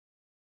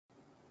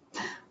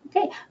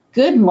Okay,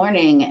 good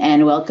morning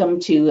and welcome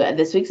to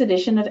this week's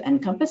edition of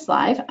NCompass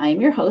Live. I'm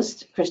your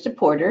host, Krista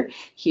Porter,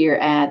 here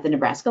at the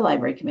Nebraska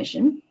Library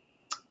Commission.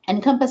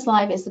 NCompass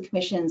Live is the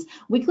Commission's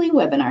weekly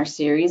webinar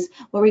series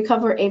where we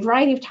cover a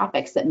variety of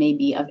topics that may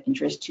be of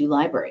interest to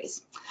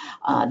libraries.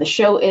 The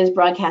show is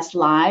broadcast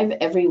live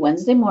every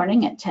Wednesday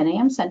morning at 10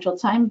 a.m. Central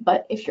Time,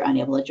 but if you're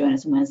unable to join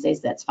us on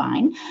Wednesdays, that's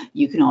fine.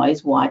 You can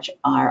always watch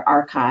our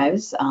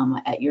archives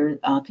at your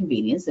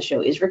convenience. The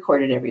show is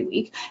recorded every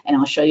week, and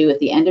I'll show you at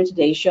the end of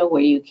today's show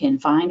where you can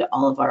find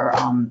all of our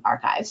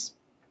archives.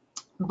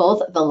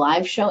 Both the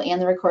live show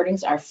and the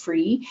recordings are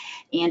free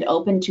and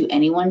open to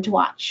anyone to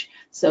watch.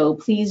 So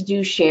please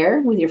do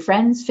share with your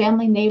friends,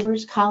 family,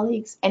 neighbors,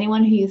 colleagues,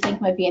 anyone who you think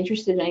might be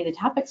interested in any of the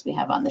topics we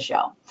have on the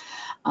show.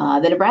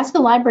 The Nebraska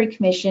Library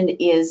Commission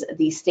is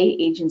the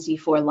state agency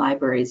for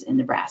libraries in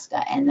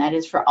Nebraska, and that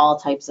is for all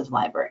types of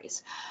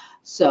libraries.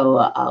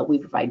 So we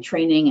provide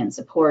training and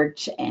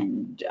support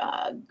and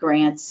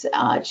grants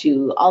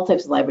to all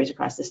types of libraries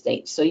across the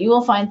state. So you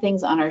will find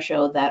things on our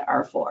show that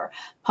are for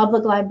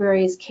public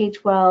libraries,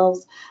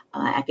 K-12s,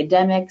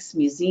 academics,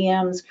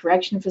 museums,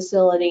 correction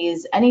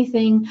facilities,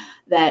 anything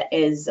that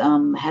is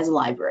has a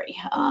library.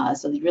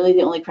 So really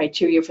the only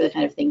criteria for the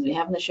kind of things we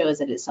have on the show is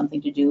that it's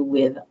something to do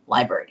with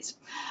libraries.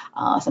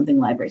 Something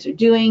libraries are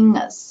doing,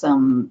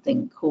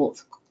 something cool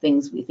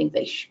things we think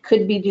they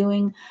could be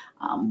doing.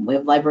 We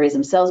have libraries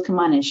themselves come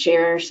on and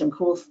share some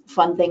cool,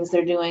 fun things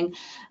they're doing,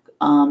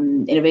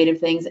 innovative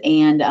things,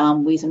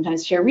 and we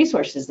sometimes share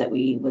resources that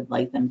we would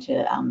like them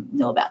to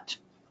know about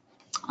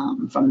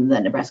from the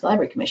Nebraska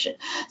Library Commission.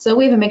 So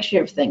we have a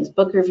mixture of things: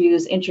 book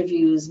reviews,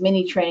 interviews,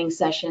 mini training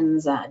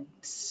sessions,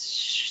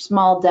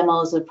 small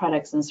demos of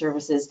products and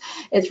services.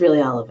 It's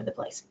really all over the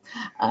place,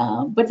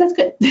 but that's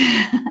good.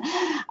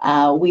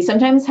 We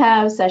sometimes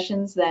have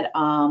sessions that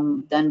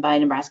done by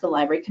Nebraska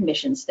Library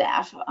Commission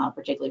staff,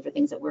 particularly for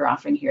things that we're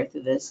offering here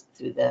through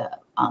the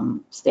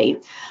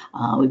state.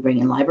 We bring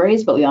in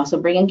libraries, but we also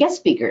bring in guest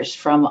speakers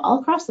from all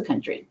across the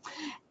country.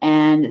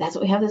 And that's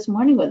what we have this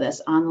morning with us.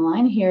 On the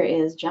line here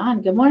is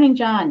John. Good morning,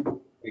 John.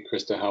 Hey,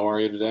 Krista, how are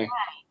you today?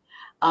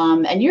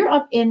 And you're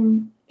up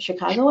in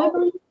Chicago, I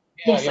believe?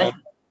 Yeah, yes.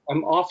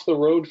 I'm off the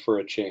road for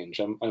a change.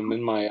 I'm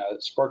in my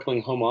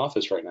sparkling home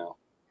office right now.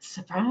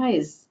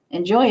 Surprise.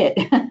 Enjoy it.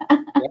 Yeah.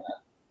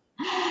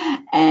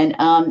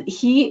 And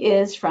he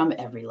is from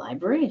every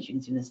library, as you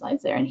can see in the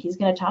slides there, and he's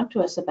going to talk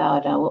to us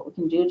about what we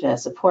can do to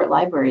support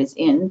libraries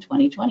in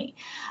 2020.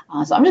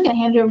 So I'm just going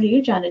to hand it over to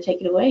you, John, to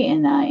take it away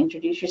and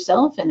introduce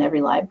yourself and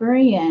every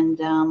library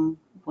and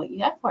what you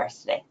have for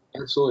us today.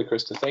 Absolutely,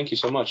 Krista. Thank you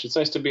so much. It's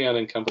nice to be on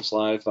NCompass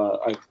Live.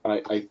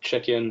 I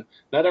check in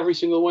not every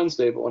single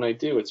Wednesday, but when I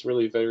do, it's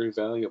really very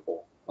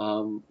valuable.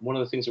 One of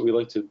the things that we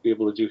like to be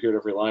able to do here at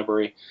every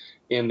library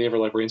and the Every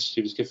Library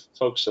Institute is give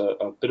folks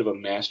a bit of a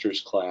master's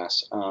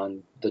class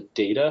on the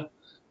data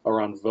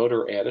around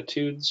voter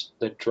attitudes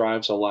that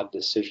drives a lot of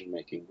decision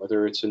making,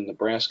 whether it's in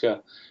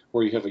Nebraska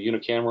where you have a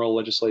unicameral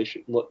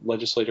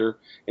legislator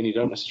and you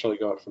don't necessarily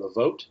go out for the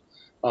vote,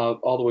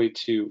 all the way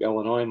to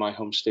Illinois, my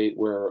home state,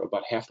 where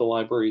about half the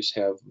libraries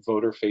have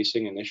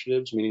voter-facing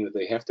initiatives, meaning that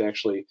they have to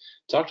actually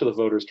talk to the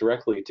voters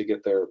directly to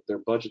get their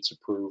budgets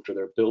approved or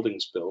their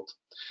buildings built,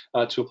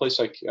 to a place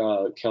like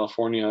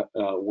California,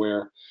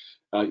 where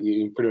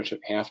you pretty much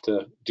have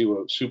to do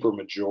a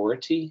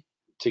supermajority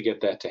to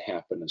get that to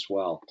happen as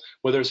well.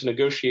 Whether it's a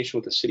negotiation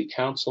with the city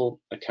council,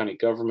 a county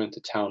government,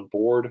 a town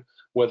board,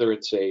 whether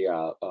it's a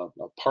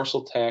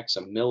parcel tax,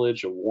 a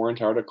millage, a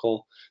warrant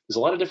article, there's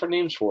a lot of different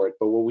names for it,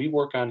 but what we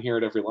work on here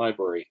at every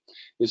library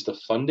is the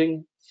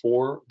funding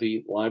for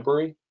the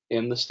library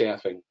and the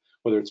staffing,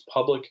 whether it's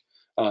public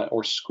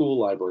or school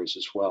libraries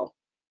as well.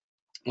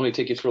 Let me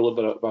take you through a little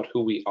bit about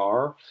who we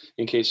are,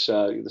 in case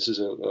this is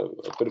a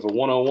bit of a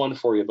 101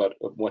 for you about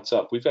what's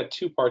up. We've got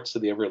two parts to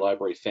the Every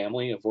Library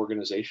family of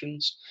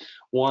organizations.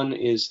 One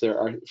is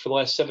for the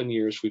last 7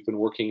 years, we've been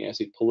working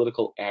as a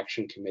political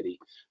action committee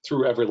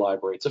through Every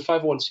Library. It's a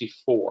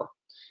 501c4.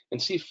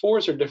 And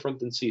C4s are different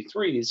than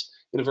C3s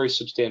in a very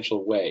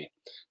substantial way.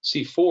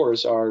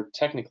 C4s are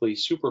technically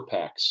super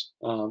PACs.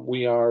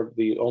 We are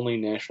the only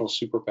national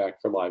super PAC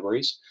for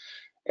libraries.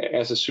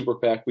 As a super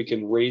PAC, we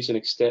can raise and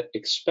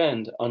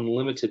expend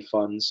unlimited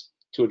funds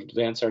to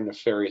advance our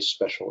nefarious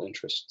special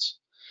interests.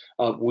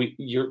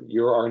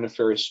 You're our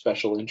nefarious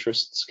special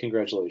interests.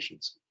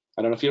 Congratulations.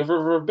 I don't know if you've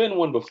ever been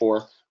one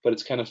before, but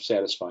it's kind of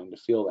satisfying to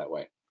feel that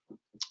way.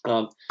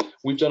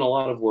 We've done a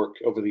lot of work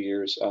over the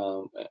years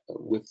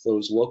with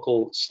those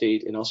local,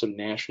 state, and also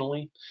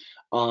nationally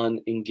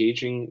on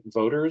engaging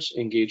voters,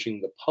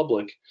 engaging the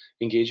public,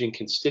 engaging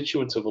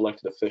constituents of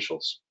elected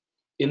officials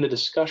in the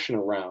discussion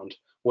around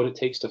what it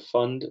takes to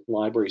fund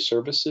library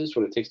services,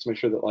 what it takes to make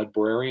sure that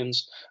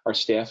librarians are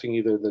staffing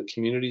either the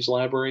community's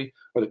library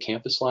or the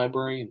campus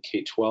library in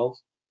K-12.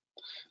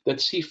 That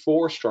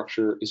C4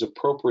 structure is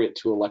appropriate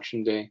to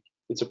election day.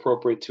 It's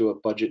appropriate to a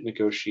budget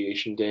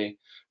negotiation day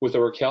with a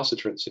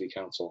recalcitrant city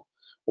council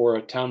or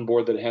a town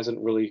board that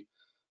hasn't really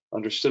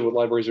understood what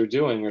libraries are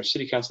doing, or a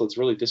city council that's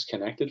really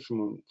disconnected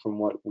from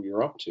what we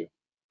are up to.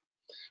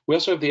 We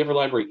also have the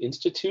Everlibrary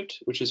Institute,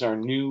 which is our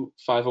new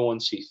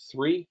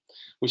 501c3.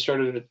 We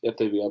started it at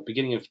the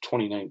beginning of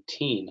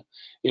 2019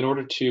 in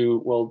order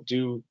to, well,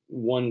 do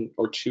one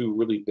or two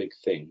really big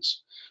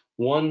things.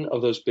 One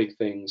of those big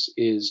things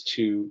is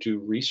to do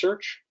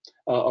research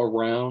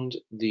around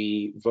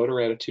the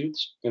voter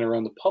attitudes and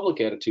around the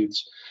public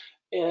attitudes,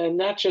 and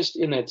not just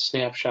in that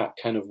snapshot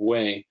kind of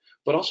way,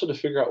 but also to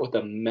figure out what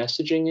the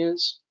messaging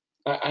is.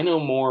 I know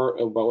more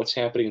about what's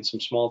happening in some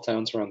small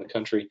towns around the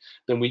country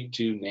than we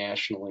do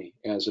nationally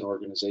as an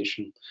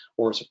organization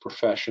or as a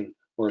profession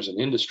or as an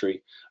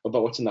industry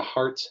about what's in the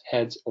hearts,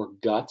 heads, or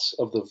guts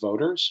of the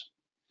voters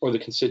or the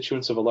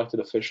constituents of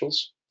elected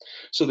officials.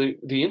 So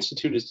the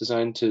Institute is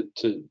designed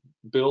to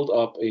build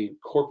up a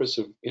corpus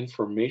of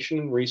information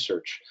and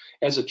research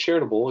as a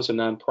charitable, as a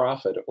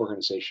nonprofit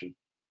organization.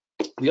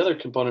 The other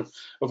component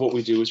of what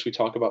we do is we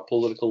talk about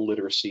political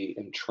literacy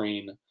and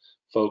train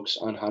folks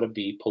on how to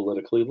be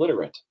politically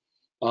literate.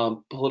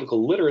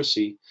 Political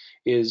literacy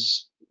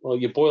is, well,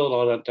 you boil it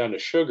all down to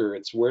sugar.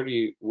 It's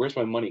where's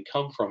my money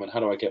come from and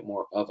how do I get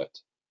more of it?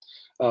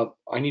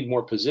 I need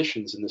more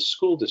positions in the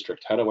school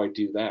district. How do I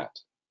do that?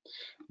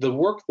 The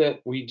work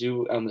that we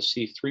do on the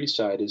C3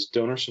 side is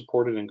donor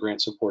supported and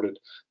grant supported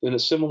in a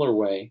similar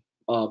way,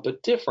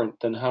 but different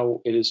than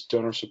how it is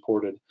donor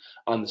supported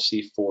on the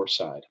C4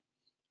 side.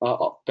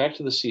 Back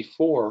to the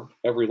C4,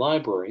 every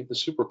library, the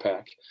super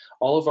PAC,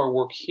 all of our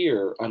work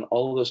here on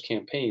all of those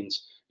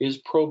campaigns is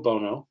pro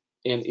bono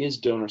and is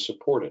donor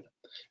supported,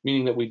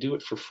 meaning that we do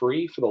it for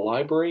free for the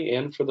library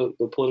and for the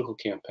political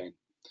campaign.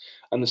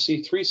 On the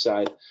C3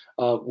 side,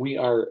 we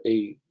are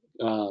a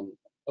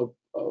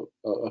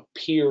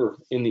peer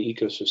in the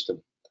ecosystem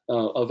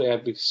of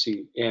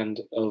advocacy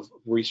and of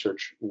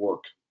research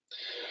work.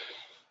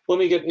 Let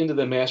me get into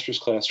the master's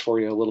class for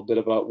you a little bit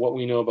about what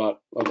we know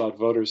about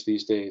voters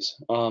these days.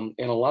 And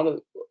a lot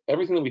of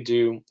everything that we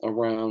do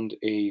around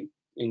a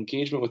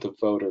engagement with the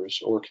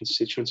voters or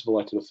constituents of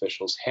elected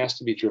officials has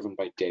to be driven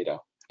by data.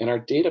 And our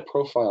data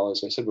profile,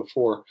 as I said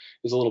before,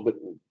 is a little bit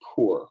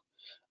poor.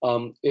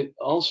 It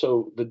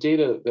also, the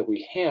data that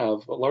we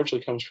have largely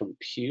comes from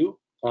Pew,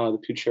 the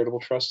Pew Charitable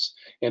Trusts,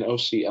 and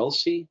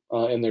OCLC,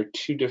 and they're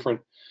two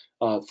different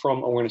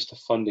from awareness to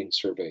funding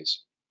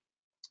surveys.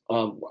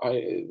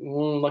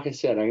 Like I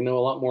said, I know a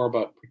lot more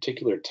about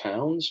particular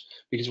towns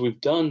because we've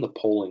done the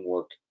polling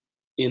work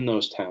in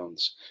those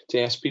towns to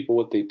ask people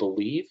what they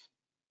believe,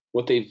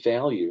 what they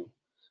value,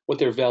 what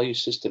their value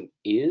system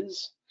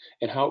is,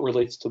 and how it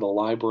relates to the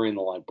library and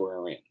the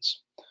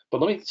librarians. But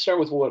let me start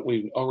with what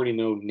we already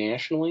know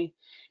nationally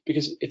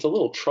because it's a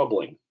little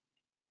troubling.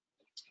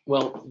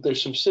 Well,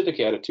 there's some civic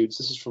attitudes.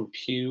 This is from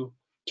Pew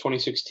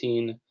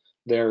 2016,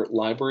 their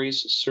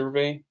libraries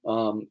survey.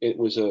 It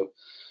was a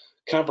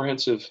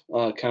comprehensive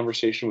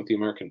conversation with the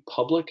American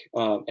public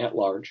at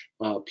large.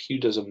 Pew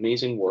does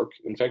amazing work.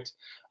 In fact,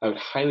 I would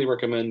highly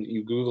recommend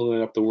you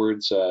Googling up the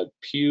words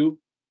Pew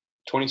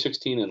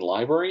 2016 in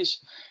libraries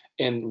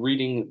and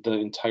reading the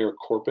entire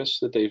corpus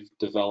that they've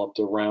developed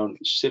around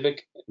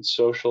civic and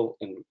social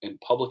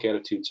and public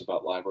attitudes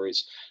about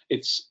libraries.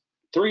 It's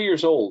 3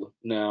 years old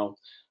now,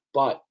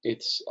 but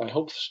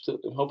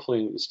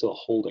hopefully it's still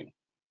holding.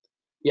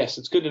 Yes,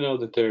 it's good to know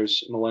that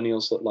there's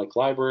millennials that like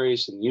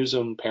libraries and use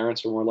them.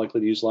 Parents are more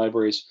likely to use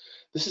libraries.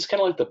 This is kind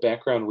of like the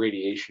background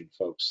radiation,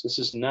 folks. This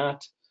is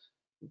not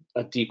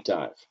a deep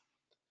dive.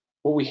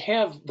 What we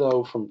have,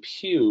 though, from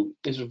Pew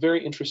is a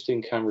very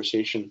interesting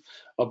conversation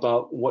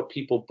about what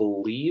people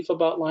believe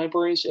about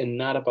libraries and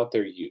not about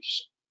their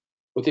use.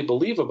 What they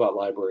believe about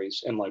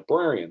libraries and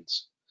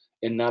librarians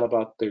and not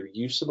about their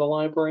use of the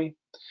library.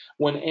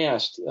 When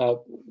asked,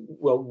 well,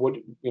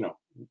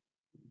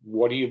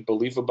 what do you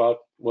believe about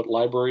what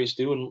libraries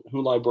do and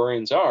who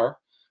librarians are?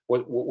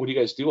 What do you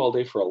guys do all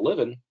day for a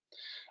living?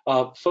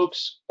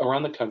 Folks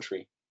around the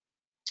country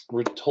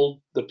were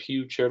told the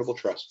Pew Charitable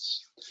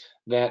Trusts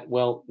that,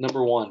 well,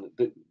 number one,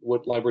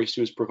 what libraries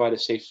do is provide a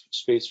safe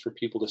space for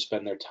people to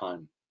spend their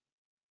time.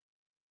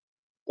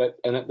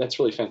 That's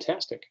really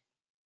fantastic.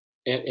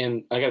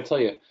 And I got to tell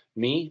you,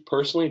 me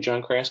personally,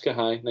 John Kraska,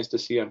 hi, nice to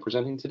see you. I'm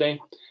presenting today.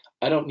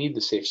 I don't need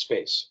the safe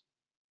space.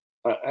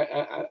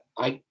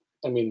 I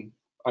mean,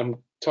 I'm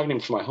talking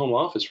from my home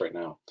office right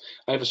now.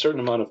 I have a certain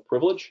amount of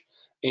privilege,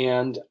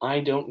 and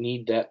I don't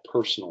need that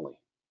personally.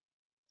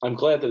 I'm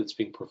glad that it's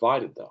being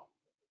provided, though.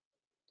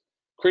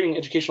 Creating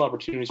educational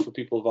opportunities for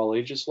people of all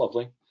ages,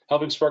 lovely.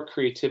 Helping spark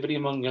creativity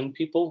among young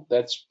people,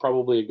 that's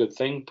probably a good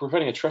thing.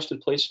 Providing a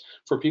trusted place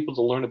for people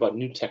to learn about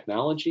new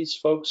technologies,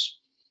 folks,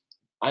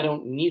 I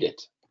don't need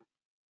it.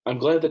 I'm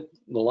glad that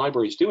the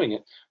library is doing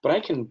it, but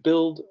I can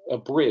build a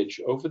bridge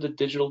over the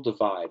digital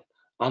divide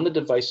on the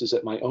devices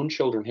that my own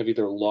children have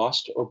either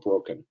lost or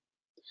broken.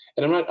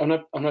 And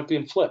I'm not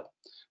being flip.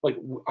 Like,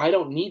 I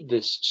don't need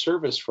this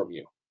service from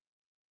you.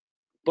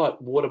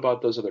 But what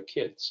about those other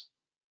kids?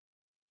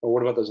 Or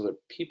what about those other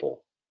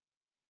people?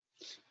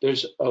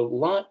 There's a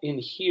lot in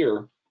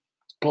here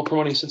while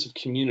promoting a sense of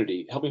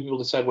community, helping people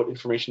decide what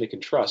information they can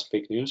trust,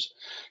 fake news,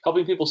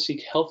 helping people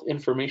seek health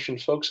information.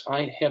 Folks,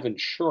 I have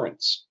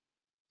insurance.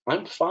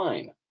 I'm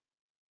fine.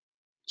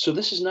 So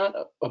this is not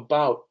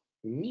about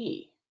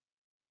me.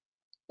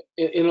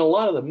 In a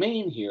lot of the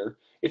main here,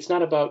 it's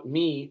not about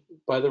me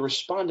by the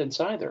respondents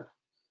either.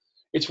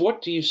 It's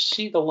what do you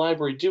see the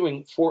library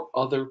doing for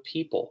other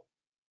people?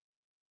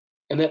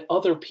 And that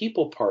other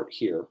people part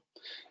here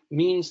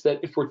means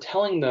that if we're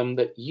telling them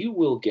that you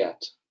will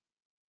get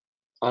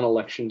on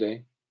election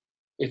day,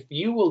 if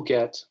you will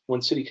get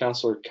when city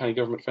council or county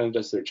government finally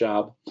does their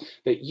job,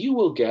 that you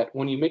will get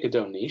when you make a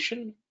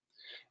donation,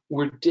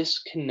 we're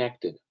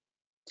disconnected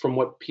from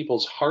what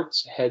people's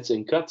hearts, heads,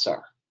 and guts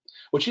are.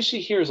 What you see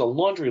here is a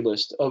laundry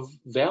list of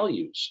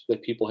values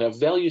that people have,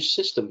 value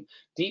system,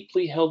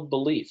 deeply held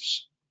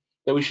beliefs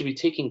that we should be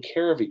taking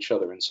care of each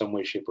other in some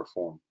way, shape, or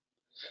form.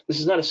 This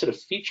is not a set of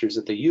features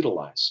that they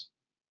utilize.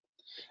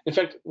 In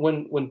fact,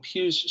 when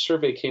Pew's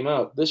survey came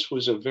out, this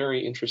was a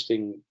very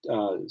interesting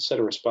set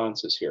of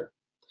responses here.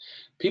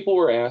 People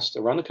were asked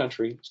around the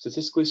country,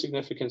 statistically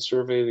significant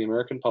survey of the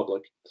American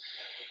public,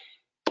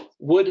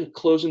 would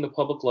closing the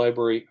public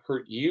library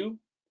hurt you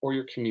or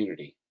your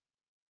community?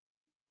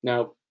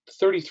 Now,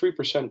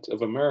 33%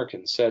 of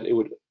Americans said it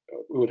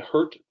would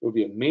hurt, it would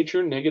be a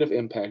major negative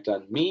impact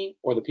on me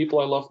or the people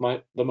I love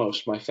the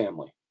most, my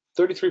family.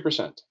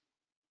 33%.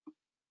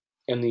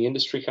 And the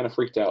industry kind of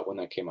freaked out when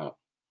that came out.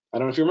 I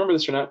don't know if you remember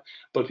this or not,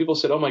 but people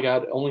said, oh my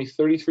God, only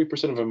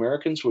 33% of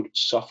Americans would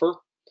suffer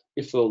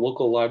if the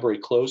local library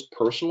closed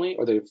personally,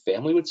 or their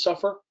family would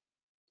suffer.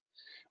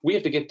 We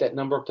have to get that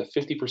number up to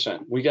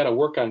 50%. We got to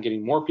work on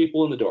getting more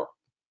people in the door.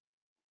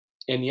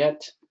 And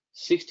yet,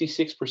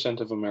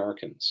 66% of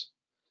Americans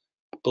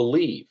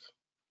believe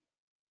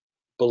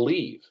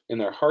in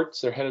their hearts,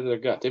 their head, and their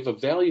gut. They have a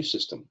value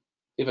system.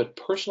 They have a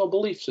personal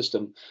belief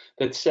system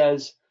that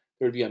says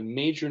there would be a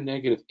major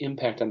negative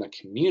impact on the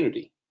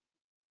community.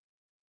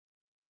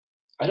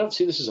 I don't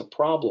see this as a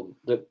problem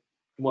that,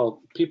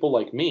 well, people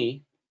like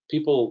me,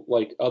 people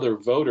like other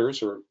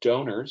voters or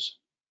donors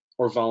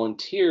or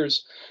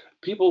volunteers,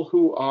 people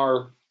who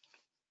are,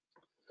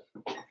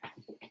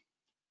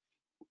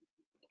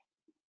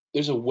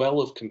 there's a well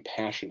of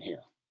compassion here.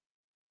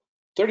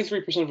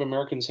 33% of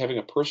Americans having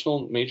a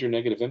personal major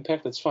negative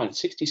impact, that's fine.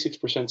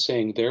 66%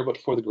 saying there, but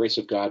for the grace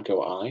of God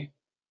go I.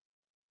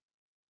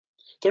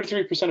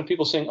 33% of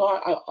people saying,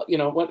 oh, you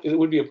know what, it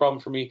would be a problem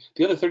for me.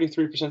 The other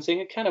 33% saying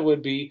it kind of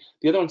would be.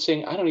 The other one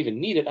saying, I don't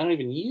even need it. I don't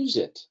even use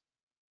it.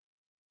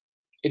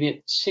 And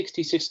yet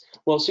 66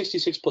 plus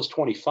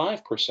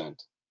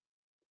 25%.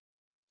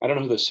 I don't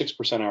know who the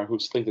 6% are who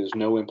think there's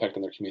no impact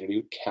on their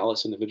community,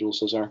 callous individuals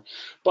those are.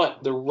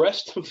 But the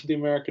rest of the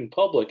American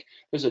public,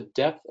 there's a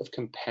depth of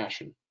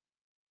compassion.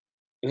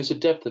 And there's a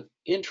depth of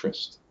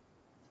interest.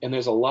 And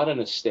there's a lot of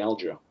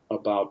nostalgia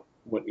about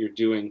what you're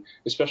doing,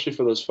 especially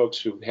for those folks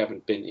who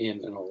haven't been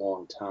in a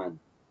long time.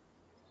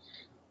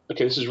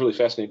 Okay, this is really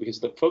fascinating because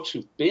the folks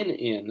who've been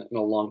in a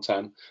long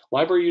time,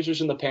 library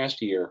users in the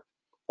past year,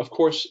 of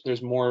course,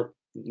 there's more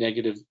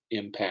negative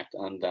impact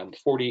on them.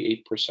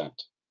 48%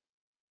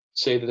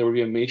 say that there would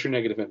be a major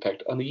negative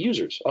impact on the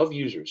users,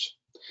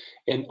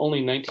 and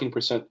only 19%,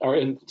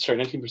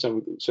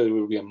 19% said it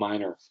would be a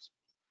minor.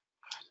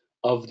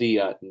 Of the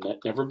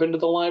never been to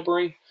the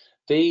library,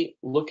 they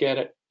look at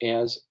it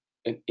as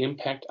an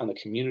impact on the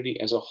community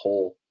as a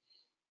whole.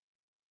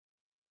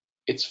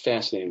 It's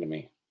fascinating to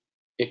me.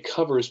 It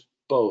covers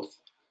both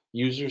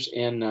users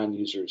and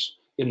non-users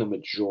in the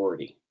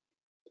majority.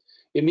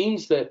 It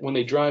means that when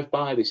they drive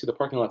by, they see the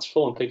parking lot's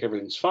full and think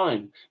everything's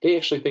fine. They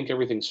actually think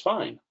everything's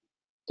fine.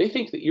 They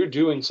think that you're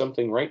doing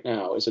something right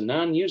now as a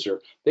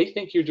non-user. They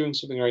think you're doing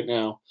something right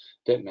now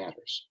that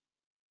matters.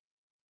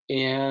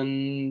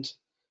 And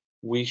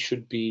we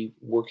should be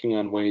working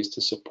on ways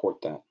to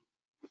support that.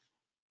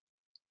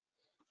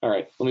 All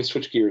right, let me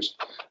switch gears.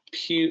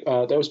 Pew,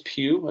 that was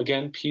Pew,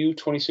 again, Pew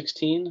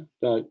 2016.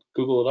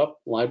 Google it up,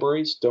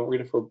 libraries, don't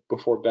read it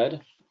before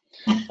bed.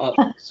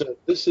 So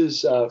this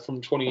is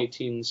from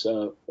 2018's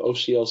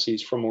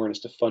OCLC's From Awareness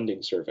to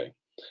Funding survey.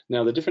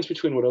 Now, the difference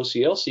between what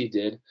OCLC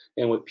did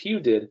and what Pew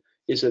did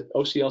is that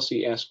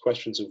OCLC asked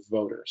questions of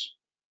voters.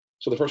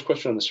 So the first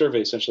question on the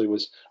survey essentially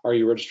was, are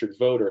you a registered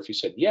voter? If you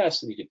said yes,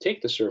 then you could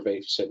take the survey.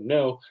 If you said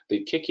no,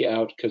 they'd kick you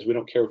out because we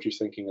don't care what you're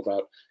thinking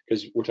about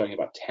because we're talking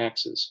about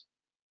taxes.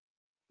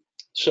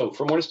 So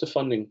from awareness to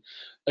funding,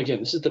 again,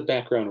 this is the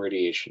background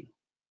radiation.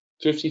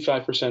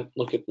 55%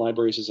 look at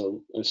libraries as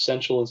an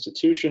essential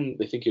institution.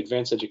 They think you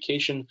advance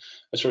education,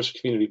 a source of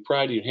community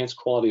pride, you enhance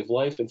quality of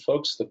life. And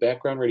folks, the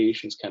background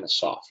radiation is kind of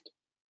soft.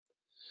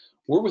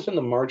 We're within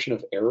the margin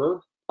of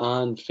error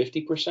on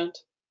 50%.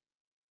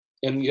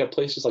 And you got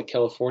places like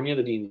California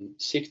that need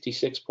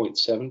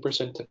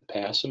 66.7% to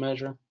pass a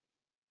measure.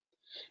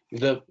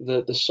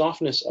 The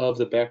softness of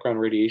the background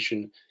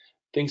radiation,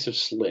 things have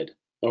slid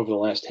over the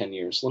last 10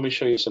 years. Let me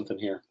show you something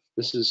here.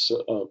 This is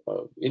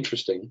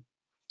interesting,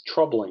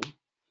 troubling.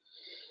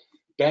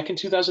 Back in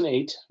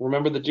 2008,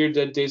 remember the dear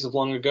dead days of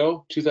long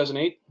ago,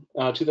 2008?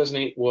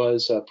 2008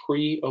 was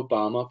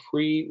pre-Obama,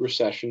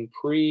 pre-recession,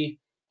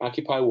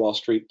 pre-Occupy Wall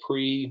Street,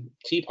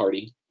 pre-Tea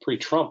Party,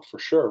 pre-Trump for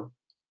sure.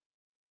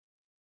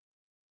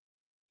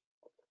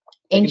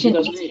 Ancient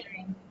history.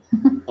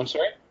 I'm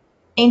sorry?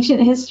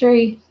 Ancient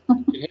history.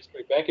 In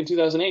history, back in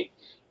 2008,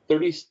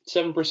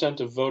 37%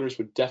 of voters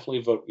would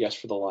definitely vote yes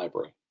for the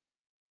library.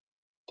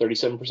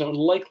 37% would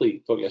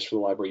likely vote yes for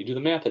the library. You do the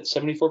math, at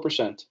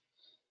 74%.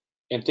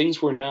 And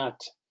things were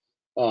not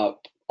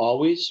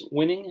always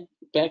winning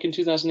back in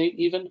 2008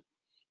 even,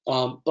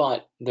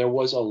 but there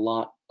was a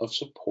lot of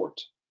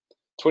support.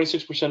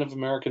 26% of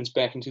Americans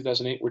back in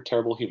 2008 were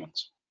terrible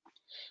humans.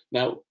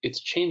 Now, it's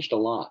changed a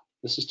lot.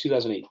 This is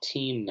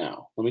 2018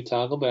 now. Let me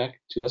toggle back.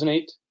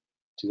 2008,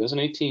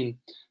 2018,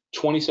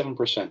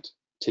 27%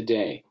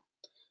 today.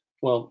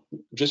 Well,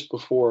 just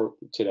before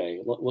today,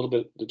 a little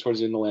bit towards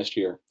the end of last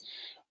year,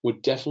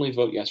 would definitely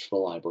vote yes for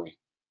the library.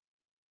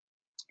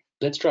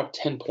 That's dropped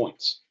 10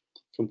 points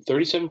from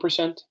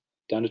 37%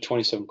 down to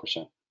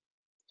 27%.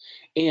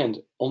 And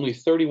only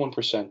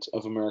 31%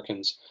 of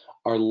Americans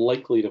are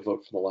likely to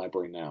vote for the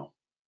library now.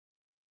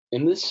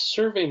 And this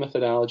survey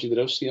methodology that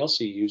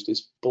OCLC used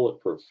is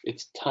bulletproof.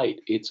 It's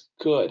tight. It's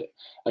good.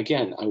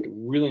 Again, I would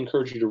really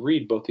encourage you to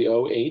read both the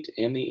 08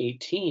 and the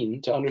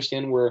 18 to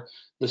understand where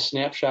the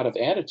snapshot of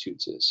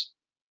attitudes is.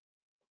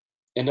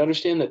 And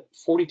understand that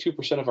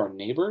 42% of our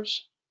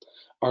neighbors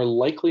are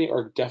likely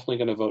or definitely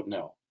going to vote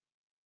no.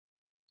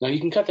 Now you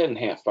can cut that in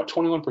half. About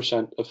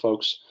 21% of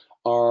folks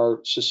are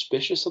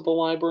suspicious of the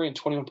library and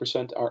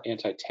 21% are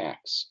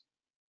anti-tax.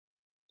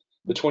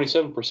 The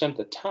 27% at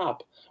the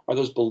top are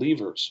those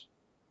believers.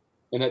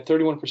 And that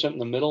 31% in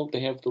the middle,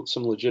 they have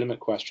some legitimate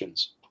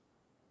questions.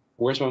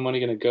 Where's my money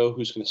going to go?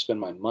 Who's going to spend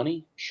my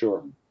money?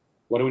 Sure.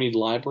 What do we need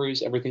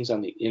libraries? Everything's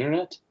on the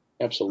internet?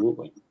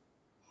 Absolutely.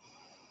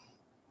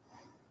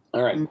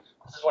 All right.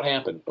 This is what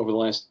happened over the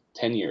last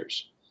 10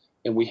 years.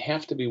 And we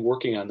have to be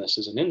working on this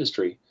as an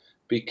industry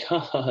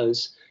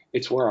because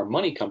it's where our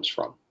money comes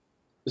from.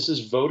 This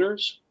is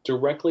voters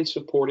directly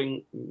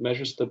supporting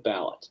measures of the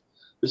ballot.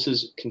 This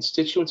is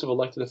constituents of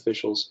elected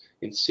officials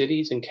in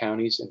cities and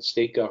counties and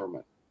state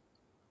government,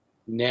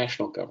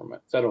 national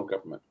government, federal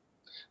government.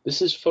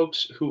 This is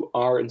folks who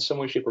are in some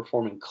way, shape, or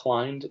form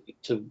inclined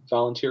to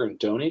volunteer and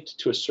donate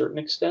to a certain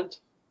extent.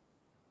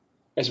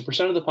 As a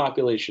percent of the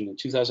population in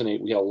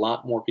 2008, we had a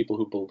lot more people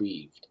who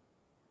believed.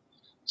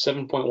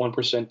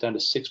 7.1% down to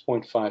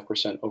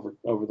 6.5%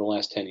 over the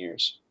last 10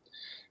 years.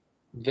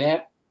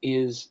 That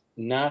is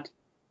not,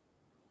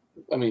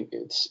 I mean,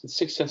 it's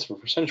 0.6 of a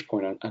percentage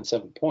point on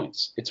 7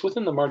 points. It's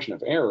within the margin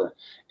of error,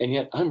 and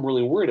yet I'm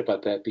really worried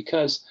about that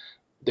because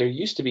there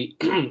used to be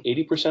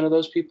 80% of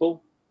those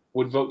people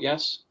would vote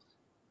yes.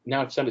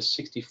 Now it's down to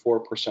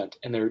 64%,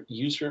 and their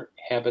user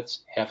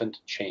habits haven't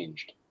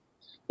changed.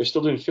 They're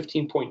still doing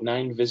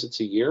 15.9 visits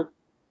a year,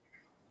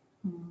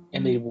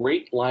 and they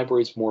rate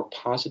libraries more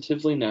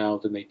positively now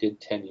than they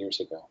did 10 years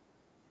ago.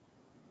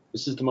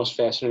 This is the most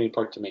fascinating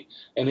part to me.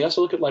 And they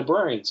also look at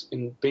librarians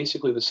in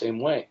basically the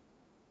same way,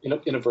 in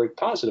a very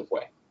positive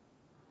way.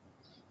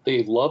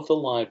 They love the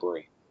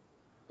library.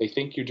 They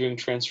think you're doing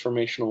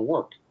transformational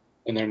work,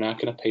 and they're not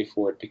going to pay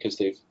for it because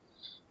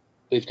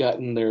they've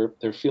gotten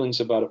their feelings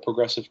about a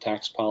progressive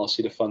tax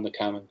policy to fund the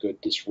common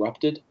good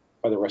disrupted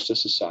by the rest of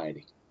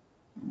society.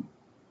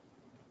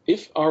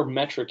 If our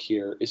metric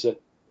here is that,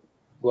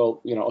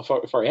 well,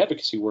 if our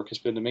advocacy work has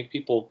been to make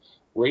people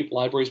rate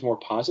libraries more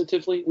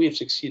positively, we have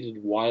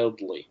succeeded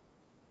wildly.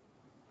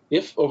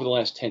 If over the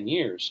last 10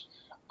 years,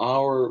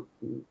 our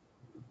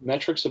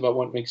metrics about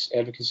what makes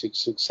advocacy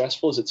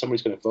successful is that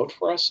somebody's going to vote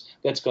for us,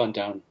 that's gone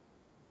down.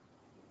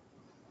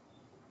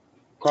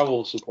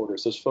 Probable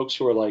supporters, those folks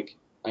who are like,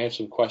 I have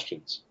some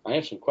questions. Why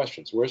do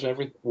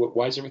we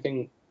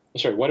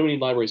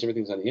need libraries?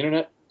 Everything's on the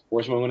internet.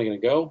 Where's my money going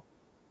to go?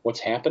 What's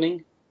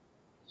happening?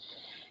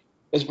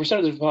 As a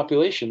percentage of the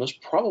population, those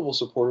probable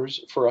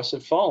supporters for us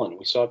have fallen.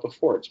 We saw it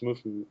before. It's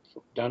moved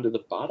down to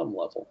the bottom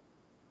level.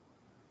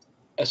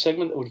 A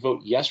segment that would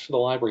vote yes for the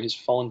library has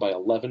fallen by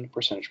 11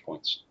 percentage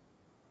points.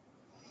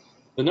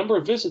 The number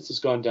of visits has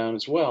gone down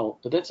as well,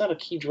 but that's not a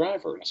key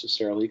driver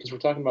necessarily because we're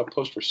talking about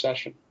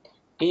post-recession.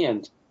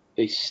 And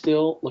they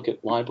still look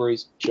at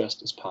libraries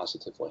just as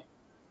positively.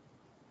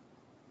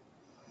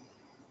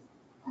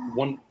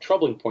 One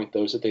troubling point,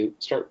 though, is that they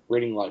start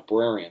rating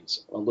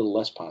librarians a little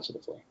less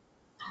positively.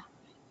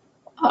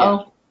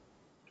 Oh.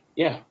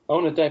 Yeah, I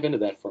want to dive into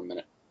that for a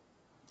minute.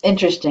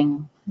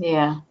 Interesting.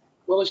 Yeah.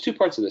 Well, there's two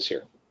parts of this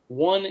here.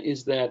 One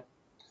is that,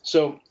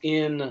 so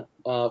in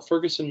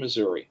Ferguson,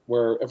 Missouri,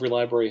 where every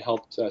library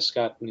helped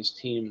Scott and his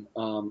team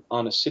on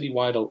a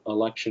citywide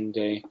election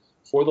day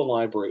for the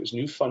library. It was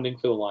new funding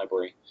for the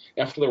library.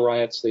 After the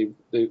riots,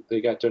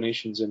 they got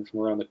donations in from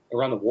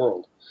around the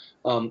world.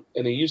 And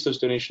they used those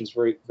donations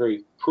very,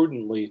 very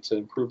prudently to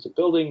improve the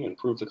building,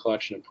 improve the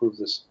collection, improve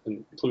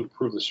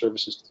the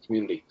services to the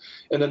community.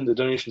 And then the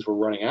donations were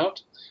running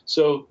out,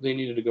 so they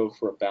needed to go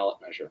for a ballot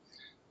measure.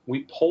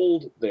 We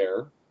polled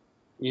there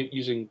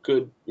using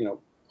good,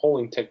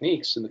 polling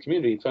techniques in the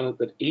community and found out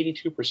that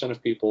 82%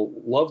 of people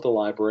love the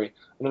library,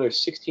 another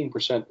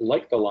 16%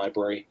 like the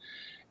library,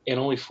 and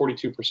only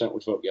 42%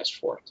 would vote yes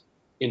for it.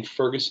 In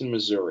Ferguson,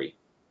 Missouri,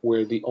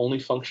 where the only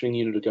functioning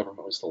unit of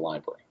government was the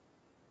library.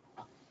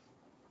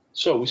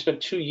 So we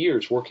spent 2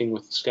 years working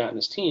with Scott and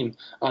his team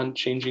on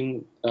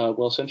changing,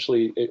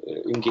 essentially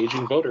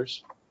engaging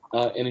voters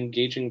and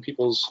engaging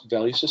people's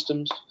value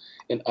systems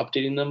and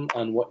updating them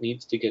on what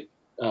needs to get,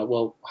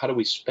 how do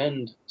we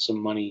spend some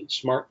money,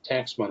 smart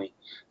tax money,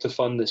 to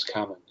fund this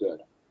common good?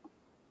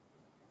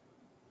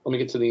 Let me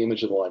get to the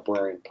image of the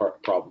librarian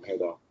problem here,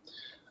 though.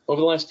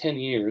 Over the last 10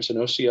 years, an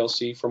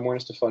OCLC from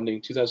Awareness to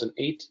Funding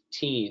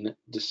 2018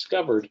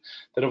 discovered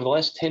that over the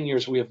last 10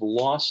 years, we have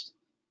lost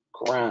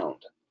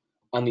ground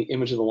on the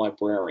image of the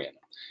librarian.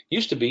 It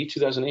used to be,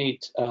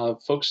 2008,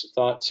 folks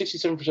thought,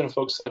 67% of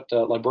folks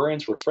thought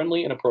librarians were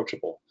friendly and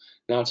approachable.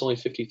 Now it's only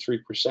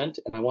 53%,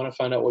 and I want to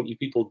find out what you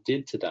people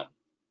did to them.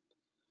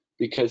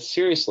 Because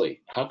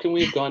seriously, how can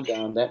we have gone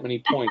down that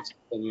many points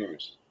in 10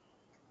 years?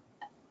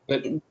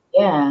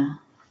 Yeah.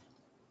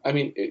 I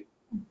mean,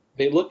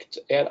 they looked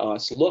at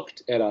us,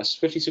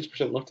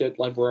 56% looked at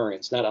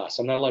librarians, not us.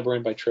 I'm not a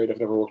librarian by trade. I've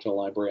never worked in a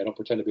library. I don't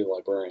pretend to be a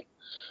librarian.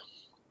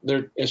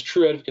 They're, as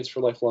true advocates for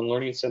lifelong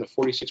learning, it's down to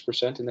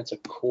 46%, and that's a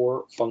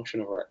core function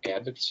of our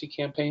advocacy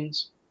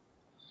campaigns.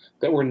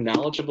 That we're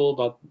knowledgeable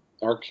about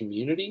our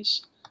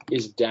communities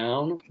is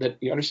down, that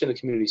you understand the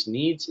community's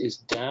needs is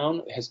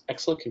down, has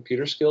excellent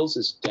computer skills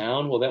is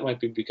down. Well, that might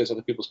be because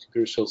other people's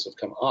computer skills have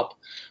come up.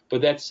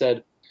 But that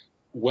said,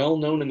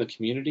 well-known in the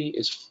community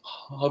is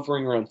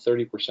hovering around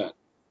 30%.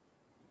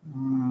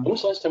 When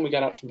was the last time we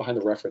got out from behind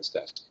the reference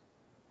desk?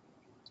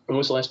 When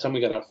was the last time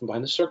we got out from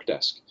behind the circ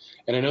desk?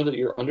 And I know that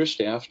you're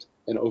understaffed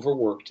and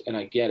overworked, and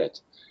I get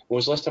it. When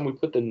was the last time we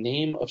put the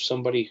name of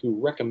somebody who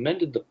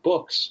recommended the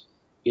books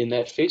in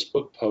that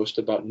Facebook post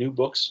about new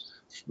books,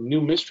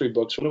 new mystery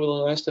books? When was the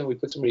last time we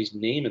put somebody's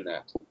name in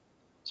that?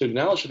 To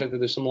acknowledge the fact that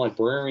there's some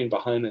librarian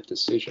behind that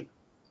decision.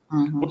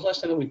 When was the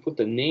last time that we put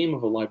the name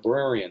of a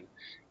librarian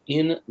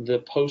in the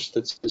post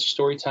that's the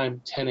story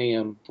time 10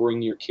 a.m.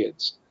 bring your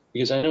kids?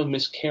 Because I know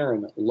Miss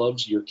Karen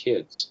loves your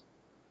kids.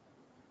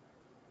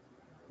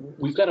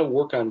 We've got to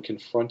work on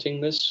confronting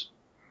this.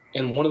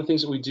 And one of the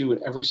things that we do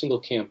in every single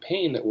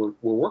campaign that we're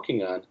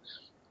working on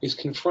is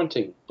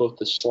confronting both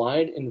the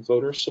slide in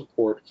voter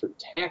support for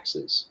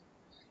taxes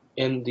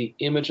and the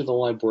image of the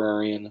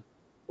librarian.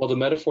 Well, the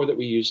metaphor that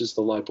we use is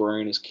the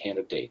librarian as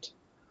candidate,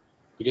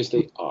 because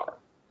they are.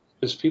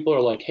 Because people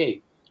are like,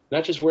 hey,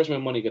 not just where's my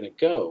money going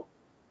to go,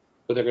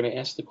 but they're going to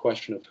ask the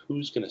question of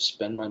who's going to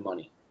spend my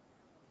money.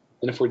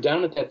 And if we're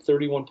down at that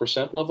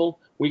 31% level,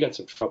 we got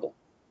some trouble.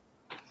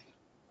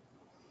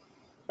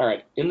 All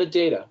right, in the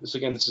data, this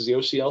is the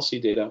OCLC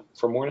data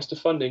from Awareness to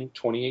Funding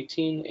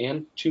 2018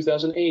 and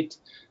 2008.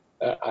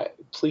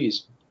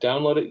 Please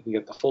download it. You can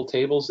get the full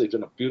tables. They've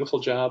done a beautiful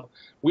job.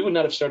 We would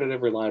not have started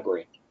every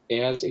library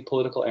as a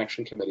political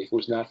action committee if it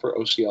was not for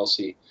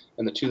OCLC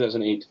and the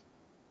 2008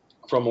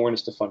 from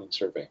Awareness to Funding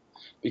survey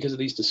because of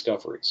these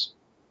discoveries.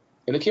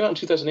 And they came out in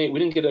 2008. We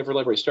didn't get every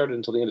library started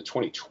until the end of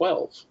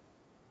 2012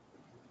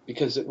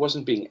 because it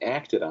wasn't being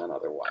acted on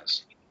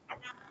otherwise.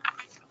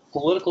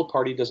 Political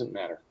party doesn't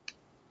matter.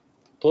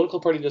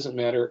 Political party doesn't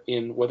matter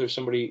in whether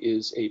somebody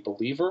is a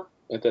believer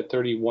at that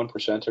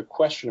 31% or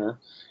questioner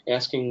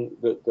asking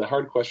the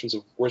hard questions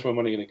of where's my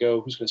money going to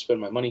go, who's going to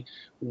spend my money,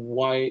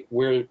 why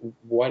do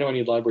I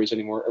need libraries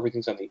anymore,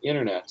 everything's on the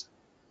internet.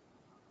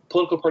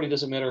 Political party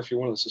doesn't matter if you're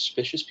one of the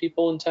suspicious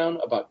people in town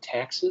about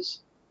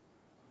taxes,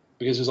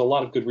 because there's a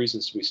lot of good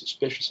reasons to be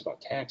suspicious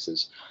about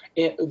taxes.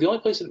 And the only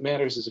place that it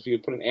matters is if you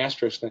put an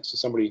asterisk next to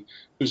somebody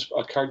who's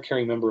a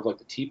card-carrying member of like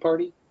the Tea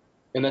Party,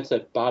 and that's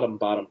that bottom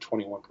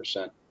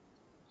 21%.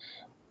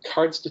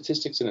 Card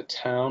statistics in a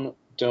town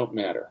don't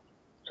matter.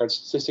 Card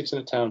statistics in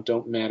a town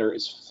don't matter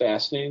is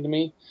fascinating to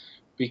me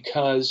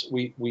because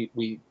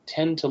we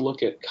tend to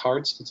look at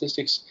card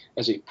statistics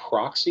as a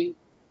proxy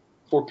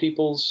for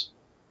people's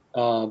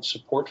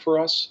support for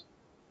us,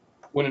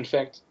 when in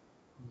fact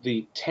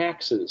the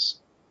taxes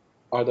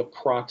are the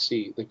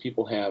proxy that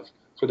people have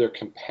for their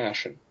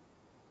compassion.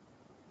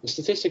 The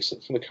statistics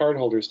from the card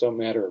holders don't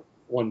matter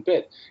one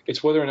bit.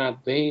 It's whether or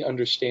not they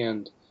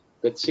understand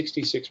that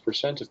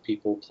 66% of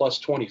people plus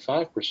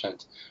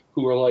 25%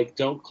 who are like,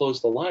 don't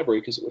close the library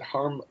because it would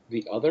harm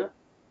the other,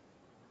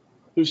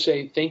 who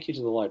say thank you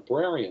to the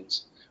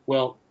librarians.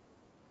 Well,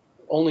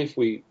 only if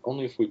we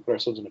put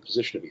ourselves in a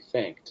position to be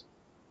thanked.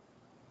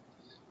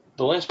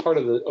 The last part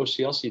of the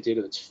OCLC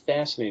data that's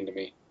fascinating to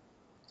me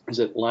is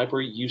that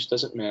library use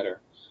doesn't matter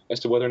as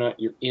to whether or not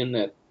you're in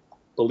that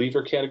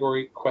believer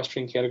category,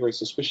 questioning category,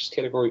 suspicious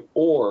category,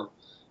 or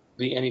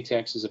the any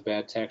tax is a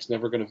bad tax,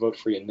 never going to vote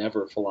for you,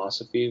 never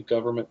philosophy of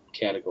government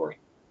category.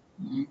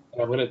 And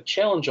I'm going to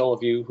challenge all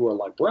of you who are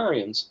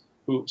librarians,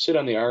 who sit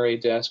on the RA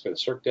desk or the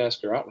circ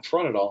desk or out in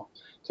front at all,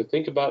 to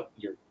think about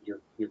your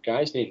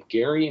guys named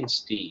Gary and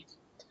Steve.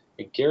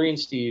 And Gary and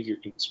Steve, your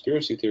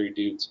conspiracy theory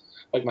dudes,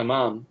 like my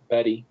mom,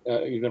 Betty.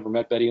 You've never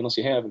met Betty unless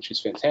you have, and she's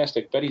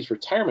fantastic. Betty's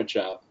retirement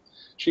job,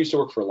 she used to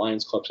work for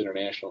Lions Clubs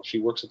International. She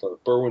works at the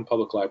Berwyn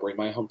Public Library,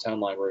 my hometown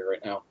library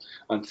right now,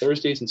 on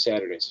Thursdays and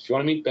Saturdays. If you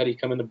want to meet Betty,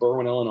 come into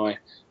Berwyn, Illinois,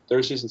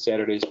 Thursdays and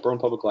Saturdays, Berwyn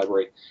Public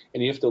Library.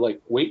 And you have to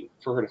wait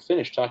for her to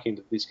finish talking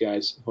to these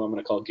guys who I'm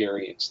going to call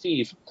Gary and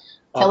Steve.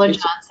 Tell her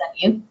John sent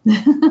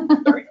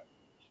you. Sorry?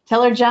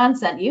 Tell her John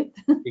sent you.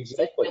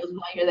 Exactly. So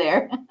while you're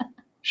there.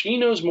 She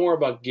knows more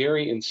about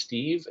Gary and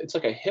Steve. It's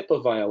like a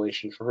HIPAA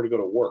violation for her to go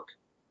to work,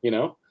 you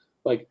know?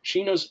 Like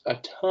she knows a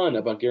ton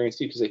about Gary and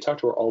Steve because they talk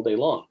to her all day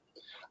long.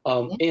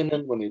 And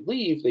then when they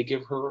leave, they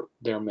give her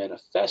their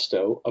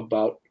manifesto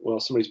about, well,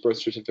 somebody's birth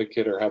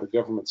certificate or how the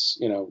government's,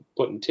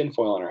 putting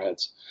tinfoil on our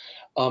heads.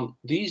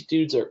 These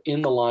dudes are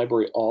in the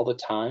library all the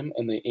time,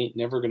 and they ain't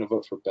never going to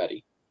vote for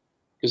Betty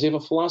because they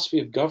have a philosophy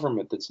of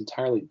government that's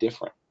entirely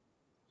different.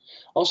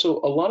 Also,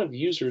 a lot of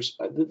users,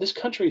 this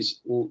country is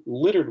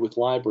littered with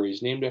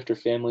libraries named after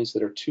families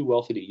that are too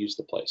wealthy to use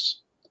the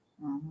place.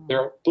 Mm-hmm.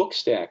 There are book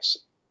stacks,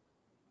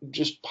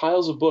 just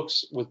piles of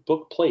books with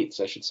book plates,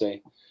 I should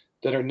say,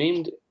 that are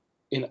named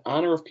in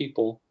honor of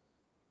people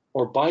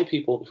or by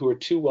people who are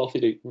too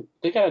wealthy to.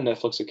 They got a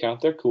Netflix account,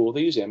 they're cool,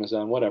 they use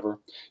Amazon, whatever.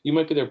 You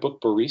might be their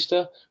book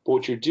barista, but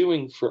what you're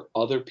doing for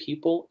other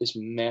people is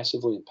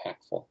massively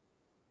impactful.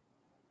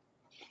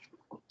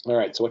 All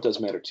right, so what does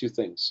matter? Two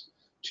things,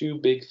 two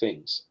big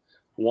things.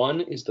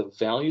 One is the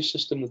value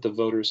system that the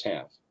voters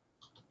have.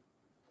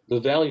 The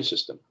value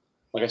system.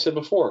 Like I said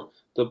before,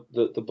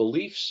 the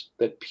beliefs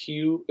that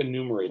Pew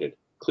enumerated: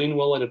 clean,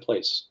 well-lighted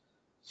place,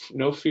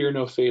 no fear,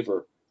 no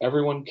favor,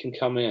 everyone can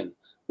come in,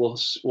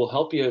 will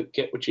help you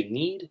get what you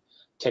need,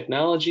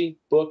 technology,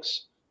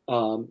 books,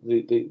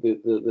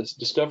 the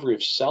discovery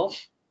of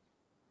self.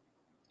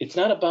 It's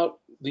not about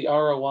the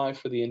ROI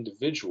for the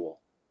individual.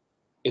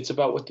 It's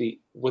about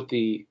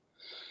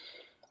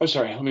I'm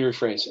sorry, let me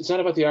rephrase. It's not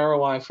about the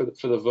ROI for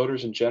the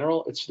voters in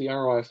general. It's the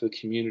ROI for the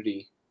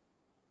community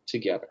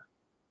together.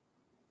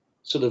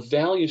 So the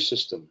value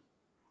system,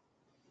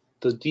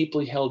 the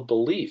deeply held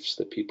beliefs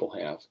that people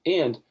have,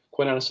 and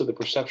quite honestly, the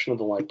perception of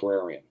the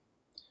librarian.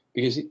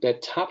 Because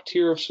that top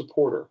tier of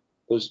supporter,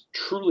 those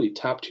truly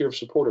top tier of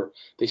supporter,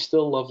 they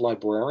still love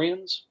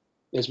librarians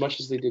as much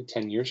as they did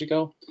 10 years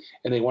ago,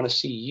 and they want to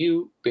see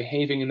you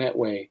behaving in that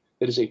way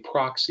that is a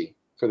proxy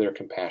for their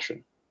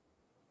compassion.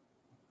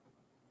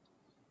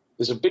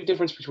 There's a big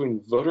difference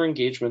between voter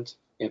engagement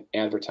and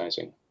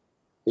advertising.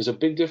 There's a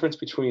big difference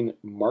between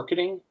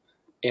marketing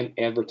and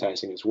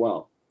advertising as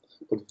well.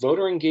 But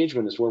voter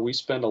engagement is where we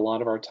spend a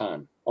lot of our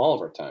time, all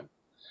of our time,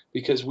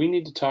 because we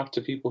need to talk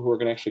to people who are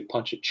going to actually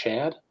punch at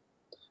Chad.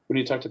 We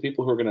need to talk to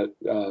people who are going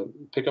to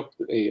pick up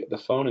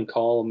the phone and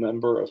call a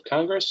member of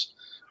Congress.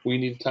 We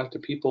need to talk to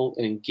people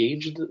and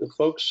engage the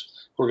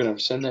folks who are going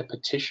to send that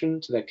petition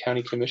to that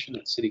county commission,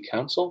 that city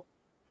council.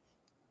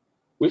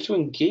 We have to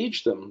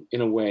engage them in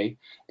a way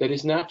that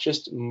is not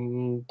just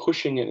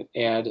pushing an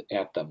ad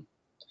at them.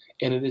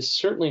 And it is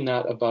certainly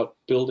not about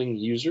building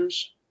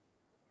users,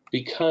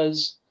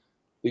 because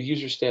the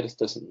user status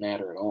doesn't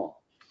matter at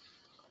all.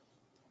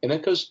 And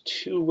that goes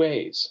two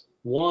ways.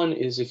 One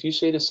is if you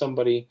say to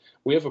somebody,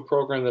 we have a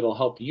program that'll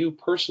help you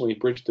personally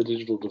bridge the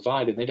digital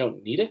divide, and they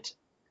don't need it,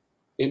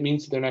 it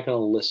means that they're not going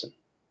to listen,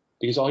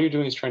 because all you're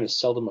doing is trying to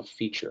sell them a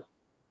feature.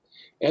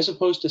 As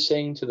opposed to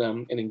saying to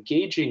them and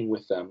engaging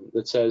with them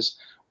that says,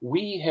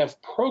 we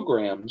have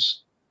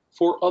programs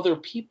for other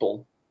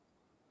people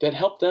that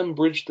help them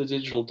bridge the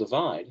digital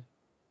divide,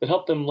 that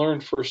help them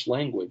learn first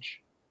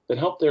language, that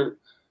help their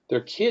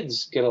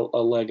kids get a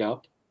leg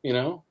up,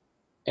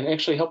 and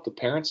actually help the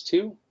parents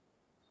too.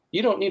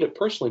 You don't need it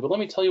personally, but let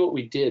me tell you what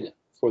we did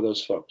for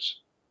those folks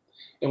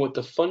and what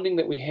the funding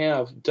that we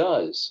have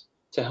does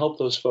to help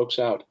those folks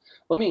out.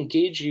 Let me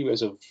engage you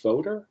as a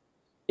voter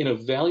in a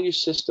value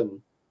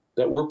system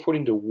that we're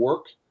putting to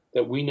work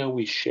that we know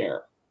we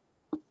share.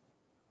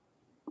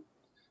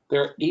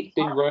 There are 8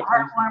 big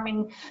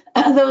heartwarming.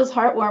 Those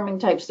heartwarming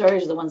type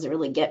stories are the ones that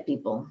really get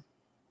people.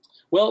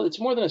 Well, it's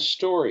more than a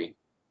story,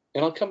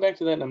 and I'll come back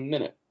to that in a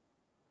minute,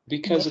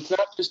 because it's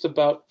not just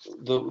about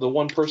the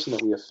one person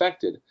that we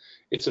affected.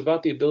 It's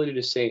about the ability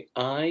to say,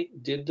 I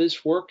did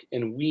this work,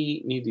 and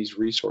we need these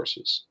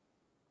resources.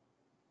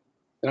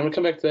 And I'm going to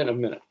come back to that in a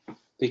minute,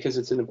 because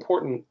it's an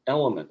important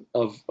element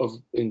of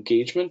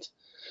engagement.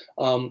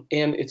 And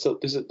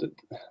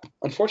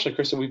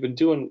unfortunately, Krista, we've been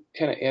doing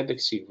kind of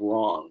advocacy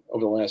wrong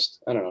over the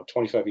last,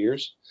 25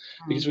 years,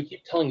 because we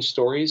keep telling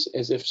stories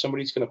as if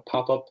somebody's going to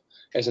pop up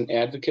as an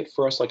advocate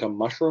for us like a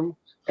mushroom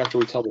after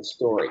we tell the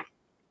story.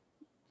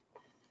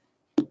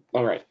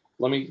 All right,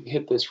 let me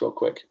hit this real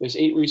quick. There's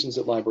 8 reasons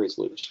that libraries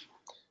lose.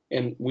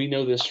 And we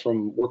know this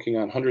from working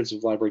on hundreds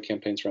of library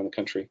campaigns around the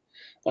country,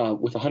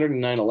 with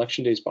 109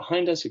 election days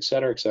behind us, et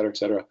cetera, et cetera, et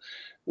cetera.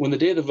 When the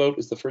day of the vote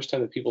is the first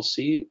time that people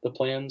see the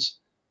plans,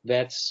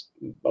 that's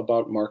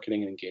about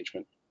marketing and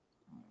engagement.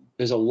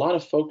 There's a lot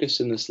of focus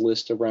in this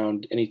list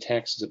around any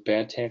taxes of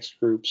bad tax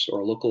groups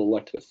or local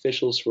elected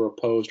officials who are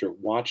opposed, or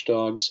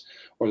watchdogs,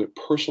 or their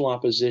personal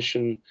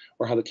opposition,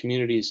 or how the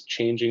community is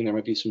changing. There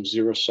might be some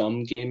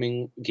zero-sum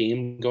game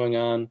going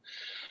on.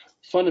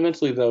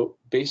 Fundamentally, though,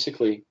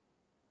 basically,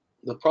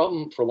 the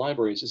problem for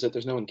libraries is that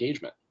there's no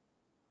engagement.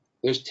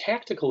 There's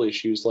tactical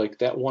issues like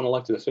that one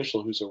elected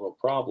official who's a real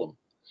problem,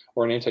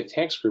 or an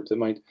anti-tax group that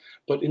might,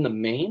 but in the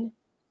main,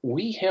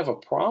 we have a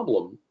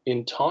problem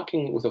in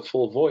talking with a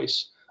full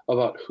voice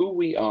about who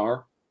we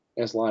are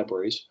as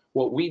libraries,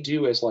 what we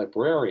do as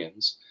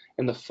librarians,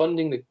 and the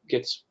funding that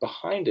gets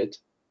behind it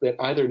that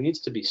either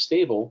needs to be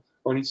stable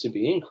or needs to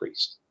be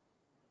increased.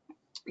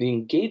 The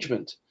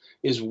engagement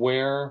is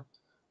where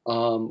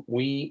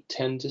we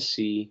tend to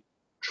see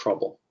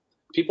trouble.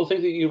 People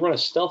think that you run a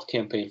stealth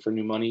campaign for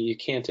new money. You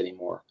can't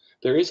anymore.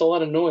 There is a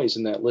lot of noise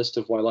in that list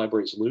of why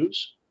libraries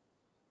lose,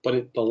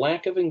 but the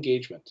lack of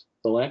engagement,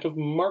 the lack of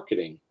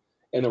marketing,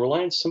 and the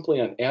reliance simply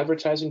on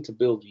advertising to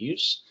build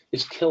use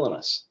is killing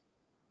us.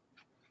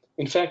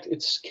 In fact,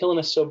 it's killing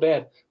us so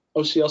bad.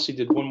 OCLC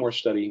did one more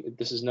study.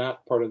 This is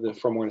not part of the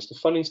From Awareness to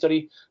Funding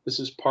study. This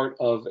is part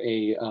of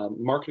a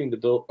marketing to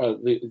build,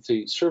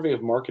 the survey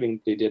of marketing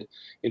they did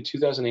in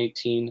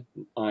 2018.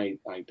 I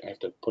have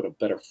to put a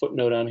better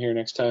footnote on here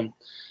next time.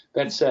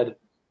 That said,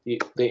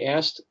 they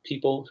asked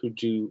people who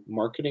do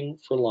marketing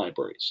for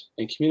libraries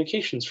and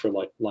communications for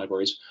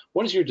libraries,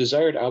 what is your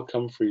desired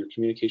outcome for your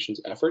communications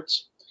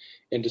efforts?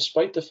 And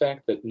despite the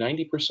fact that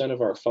 90%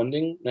 of our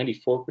funding,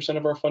 94%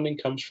 of our funding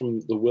comes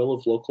from the will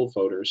of local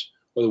voters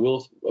or the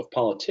will of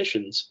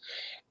politicians,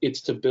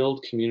 it's to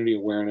build community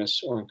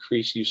awareness or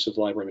increase use of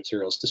library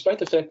materials. Despite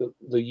the fact that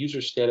the user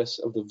status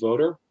of the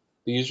voter,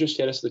 the user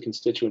status of the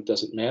constituent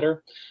doesn't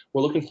matter,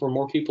 we're looking for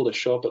more people to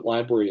show up at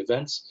library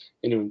events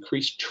and to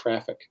increase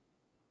traffic.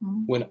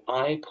 When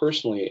I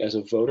personally, as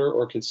a voter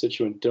or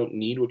constituent, don't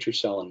need what you're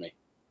selling me,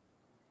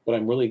 but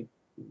I'm really,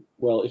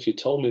 well, if you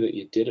told me that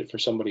you did it for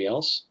somebody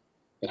else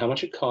and how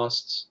much it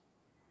costs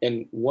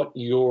and what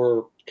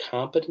your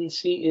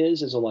competency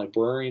is as a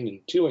librarian in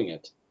doing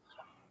it,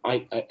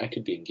 I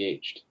could be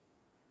engaged.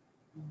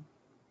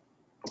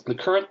 The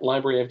current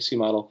library advocacy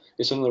model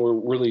is something that we're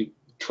really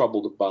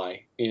troubled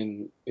by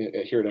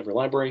here at Every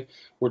Library.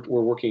 We're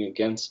working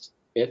against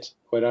it,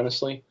 quite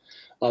honestly.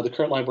 The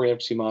current library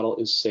advocacy model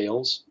is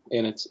sales,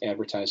 and it's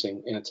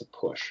advertising, and it's a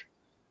push.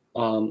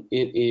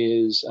 It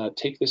is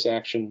take this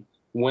action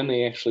when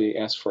they actually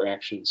ask for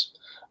actions,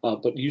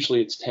 but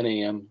usually it's 10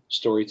 a.m.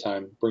 story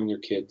time. Bring your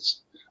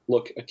kids.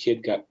 Look, a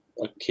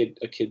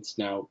kid's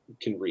now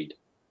can read.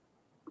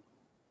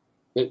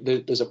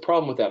 There's a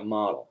problem with that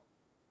model.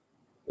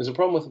 There's a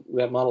problem with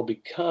that model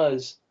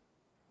because,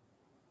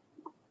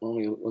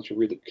 let you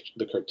read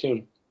the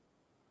cartoon.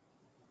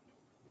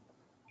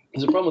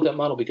 There's a problem with that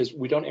model because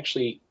we don't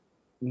actually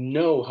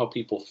know how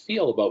people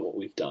feel about what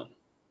we've done.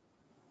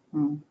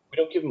 We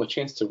don't give them a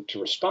chance to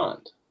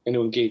respond and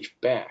to engage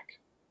back.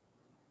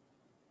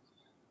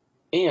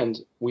 And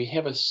we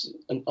have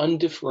an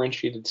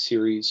undifferentiated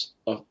series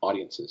of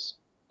audiences.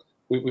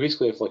 We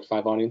basically have like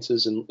 5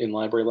 audiences in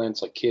library land.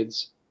 It's like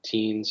kids,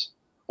 teens,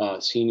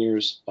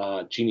 seniors,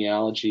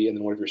 genealogy, and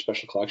then whatever your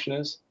special collection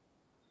is.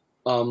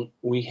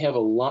 We have a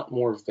lot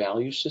more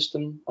value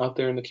system out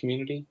there in the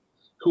community.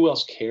 Who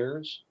else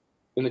cares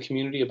in the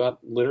community about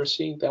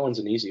literacy? That one's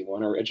an easy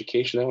one. Or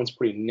education, that one's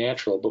pretty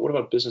natural. But what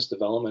about business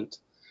development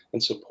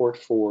and support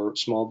for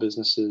small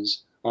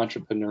businesses,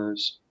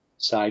 entrepreneurs,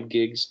 side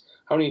gigs?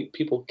 How many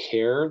people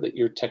care that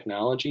your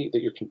technology,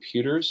 that your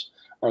computers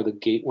are the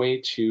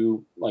gateway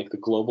to like the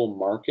global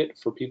market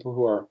for people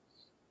who are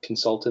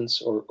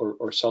consultants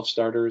or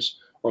self-starters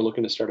or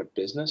looking to start a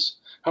business?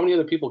 How many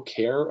other people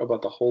care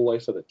about the whole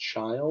life of the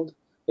child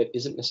that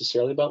isn't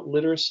necessarily about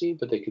literacy,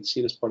 but they could see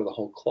it as part of the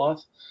whole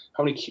cloth?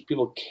 How many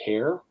people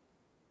care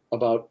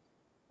about,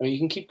 I mean, you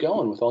can keep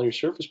going with all your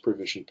service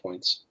provision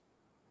points.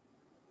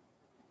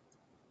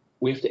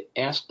 We have to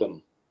ask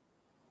them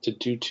to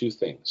do 2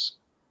 things.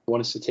 One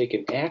is to take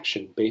an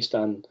action based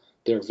on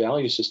their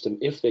value system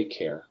if they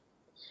care,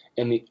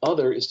 and the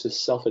other is to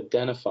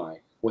self-identify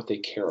what they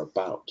care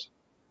about.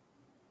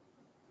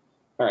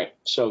 All right,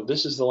 so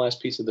this is the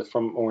last piece of the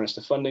From Awareness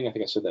to Funding. I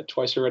think I said that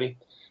twice already,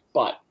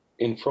 but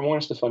in From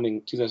Awareness to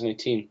Funding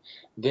 2018,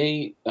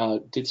 they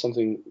did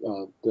something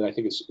that I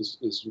think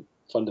is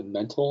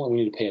fundamental and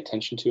we need to pay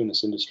attention to in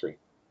this industry.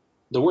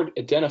 The word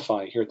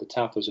identify here at the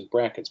top was in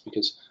brackets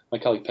because my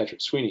colleague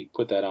Patrick Sweeney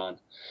put that on.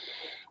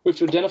 We have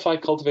to identify,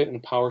 cultivate, and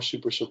empower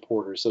super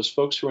supporters, those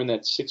folks who are in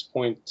that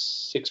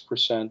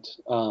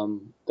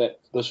 6.6%,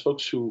 those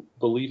folks who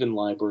believe in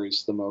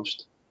libraries the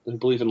most, who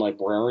believe in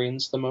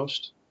librarians the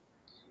most,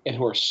 and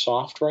who are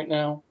soft right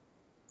now,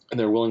 and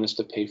their willingness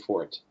to pay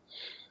for it.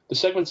 The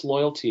segment's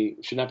loyalty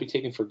should not be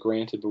taken for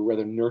granted, but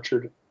rather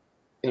nurtured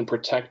and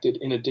protected.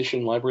 In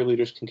addition, library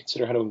leaders can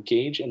consider how to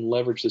engage and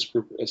leverage this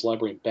group as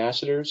library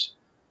ambassadors.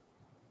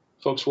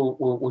 Folks,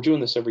 we're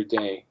doing this every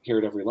day here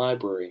at Every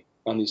Library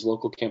on these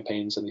local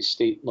campaigns, on these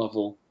state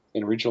level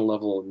and regional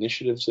level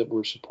initiatives that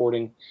we're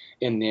supporting,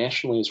 and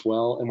nationally as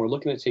well. And we're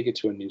looking to take it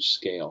to a new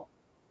scale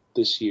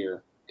this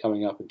year,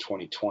 coming up in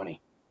 2020.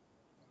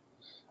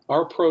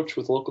 Our approach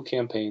with local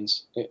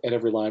campaigns at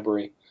Every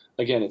Library,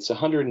 again, it's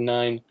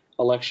 109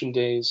 election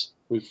days.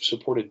 We've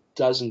supported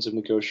dozens of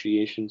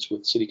negotiations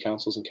with city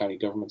councils and county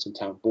governments and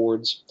town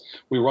boards.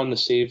 We run the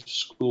Save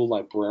School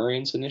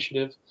Librarians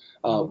initiative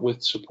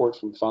with support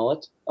from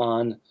Follett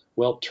on,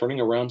 well, turning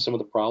around some of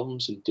the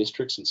problems in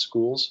districts and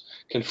schools,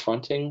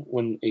 confronting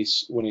when a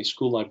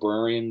school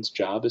librarian's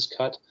job is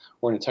cut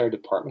or an entire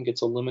department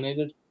gets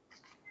eliminated.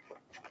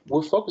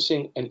 We're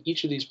focusing in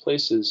each of these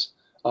places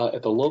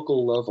at the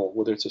local level,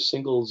 whether it's a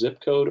single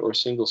zip code or a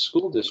single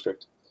school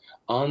district,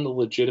 on the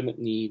legitimate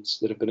needs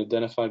that have been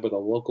identified by the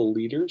local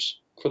leaders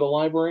for the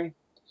library,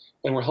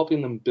 and we're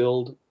helping them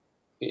build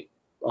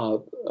a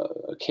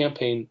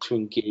campaign to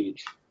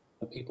engage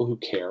the people who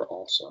care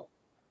also.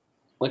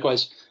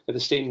 Likewise, at the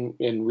state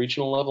and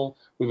regional level,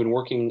 we've been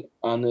working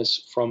on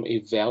this from a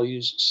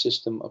values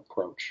system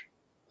approach.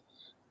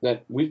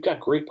 That we've got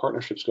great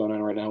partnerships going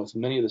on right now with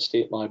many of the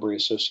state library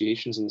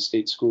associations and the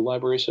state school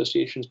library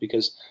associations,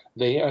 because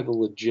they are the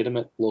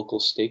legitimate local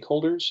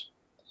stakeholders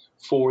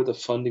for the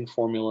funding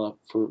formula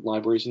for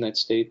libraries in that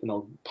state and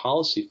the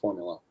policy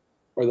formula,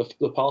 or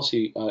the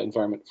policy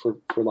environment for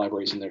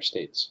libraries in their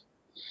states.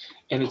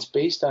 And it's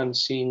based on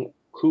seeing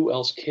who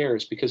else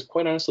cares, because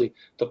quite honestly,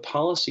 the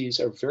policies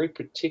are very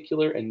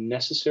particular and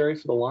necessary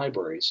for the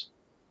libraries,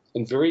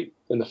 and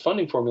the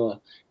funding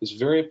formula is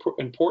very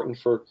important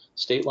for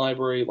state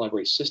library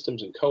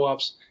systems and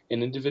co-ops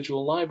and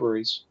individual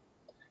libraries.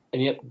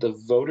 And yet the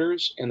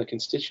voters and the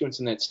constituents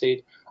in that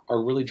state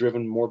are really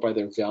driven more by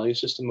their value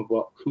system of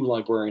who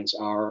librarians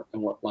are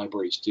and what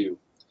libraries do.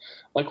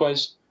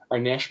 Likewise, our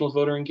national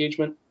voter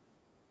engagement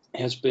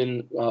has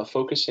been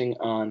focusing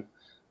on,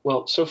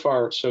 well, so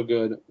far so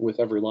good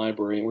with every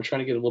library, and we're trying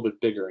to get a little bit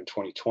bigger in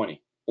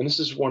 2020. And this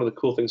is one of the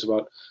cool things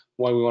about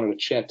why we wanted to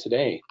chat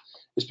today,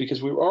 is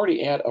because we were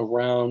already at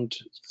around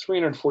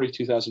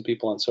 342,000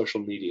 people on social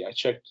media. I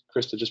checked,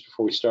 Krista, just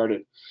before we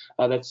started.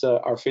 That's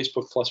our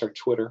Facebook plus our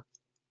Twitter.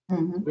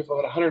 Mm-hmm. We have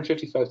about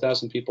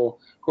 155,000 people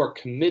who are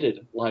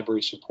committed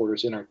library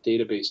supporters in our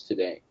database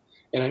today.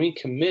 And I mean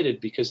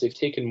committed because they've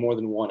taken more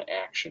than one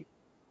action.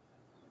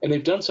 And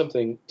they've done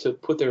something to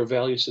put their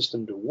value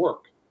system to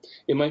work.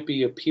 It might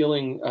be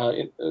appealing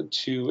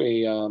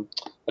to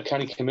a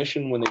county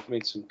commission when they've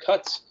made some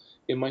cuts.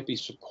 It might be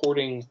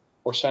supporting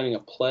or signing a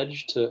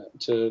pledge to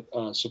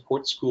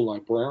support school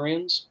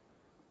librarians.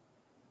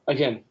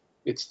 Again,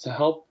 it's to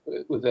help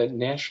with that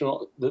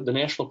the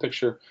national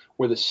picture,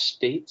 where the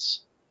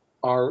states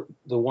are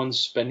the ones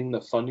spending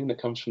the funding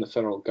that comes from the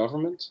federal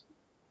government.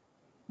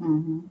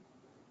 Mm-hmm.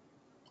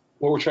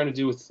 What we're trying to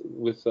do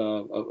with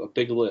a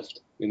big lift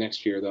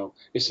next year, though,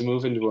 is to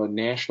move into a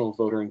national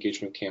voter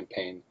engagement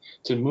campaign,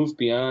 to move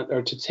beyond,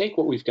 or to take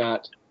what we've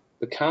got,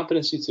 the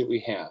competencies that we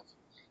have,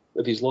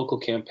 with these local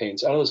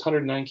campaigns. Out of those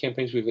 109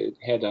 campaigns, we've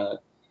had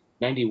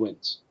 90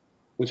 wins.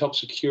 We've helped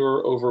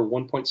secure over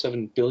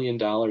 $1.7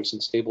 billion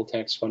in stable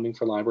tax funding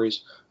for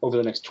libraries over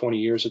the next 20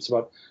 years. It's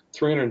about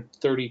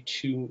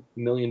 $332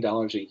 million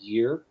a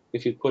year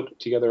if you put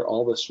together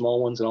all the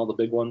small ones and all the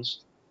big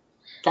ones.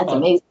 That's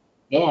amazing.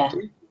 Yeah.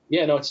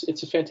 Yeah, no,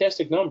 it's a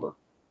fantastic number.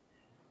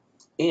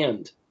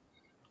 And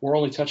we're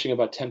only touching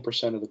about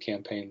 10% of the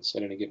campaigns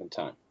at any given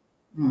time.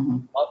 Mm-hmm.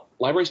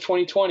 Libraries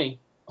 2020,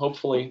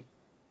 hopefully,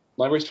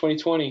 Libraries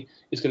 2020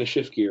 is going to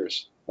shift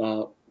gears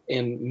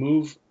and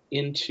move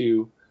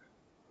into,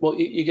 well,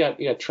 you got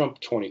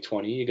Trump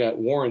 2020, you got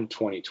Warren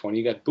 2020,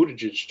 you got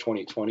Buttigieg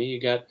 2020, you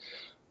got,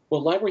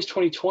 well, Libraries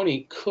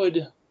 2020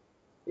 could,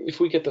 if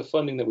we get the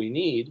funding that we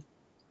need,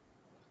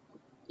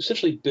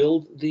 essentially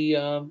build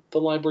the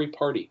library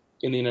party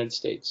in the United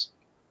States.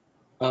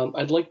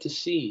 I'd like to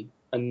see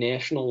a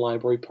national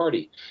library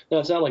party. Now,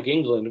 it's not like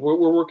England. We're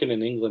working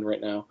in England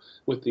right now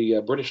with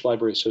the British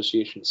Library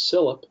Association,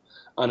 SILIP,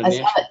 on a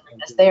national campaign.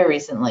 I was there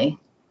recently.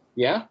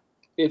 Yeah?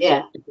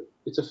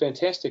 It's a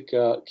fantastic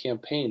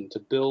campaign to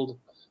build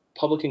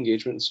public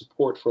engagement and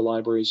support for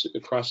libraries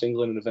across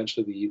England and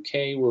eventually the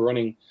UK. We're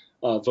running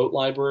Vote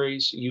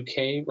Libraries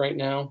UK right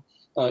now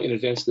in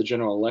advance of the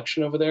general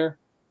election over there.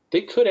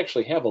 They could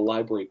actually have a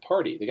library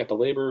party. They got the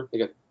Labour, they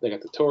got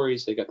the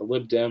Tories, they got the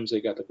Lib Dems, they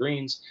got the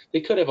Greens.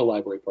 They could have a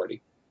library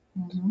party.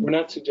 Mm-hmm. We're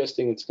not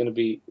suggesting it's going to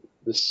be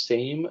the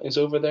same as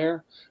over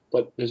there,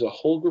 but there's a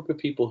whole group of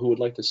people who would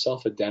like to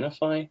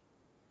self-identify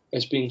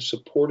as being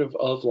supportive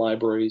of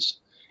libraries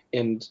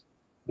and,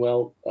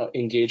 well,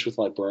 engage with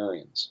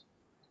librarians.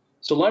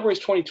 So Libraries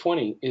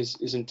 2020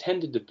 is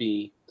intended to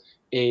be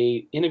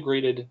a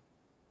integrated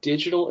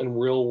digital and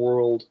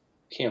real-world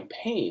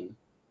campaign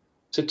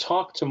to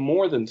talk to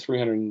more than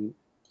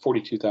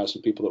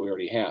 342,000 people that we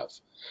already have.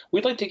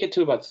 We'd like to get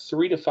to about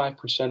 3 to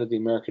 5% of the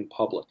American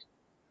public.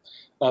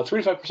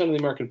 3 to 5% of the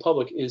American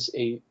public is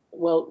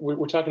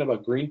we're talking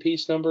about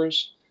Greenpeace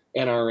numbers,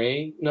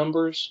 NRA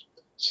numbers,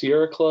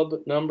 Sierra Club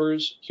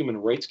numbers, Human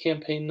Rights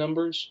Campaign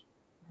numbers.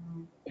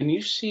 And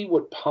you see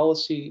what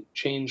policy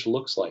change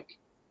looks like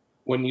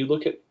when you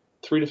look at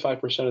 3 to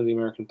 5% of the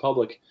American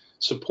public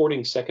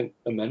supporting Second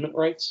Amendment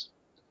rights,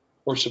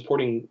 or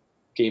supporting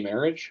gay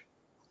marriage,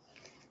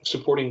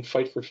 supporting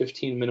Fight for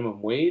 15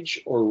 minimum wage,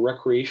 or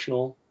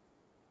recreational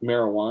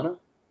marijuana.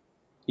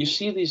 You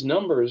see these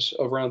numbers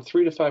of around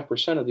 3 to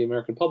 5% of the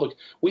American public.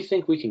 We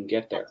think we can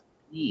get there.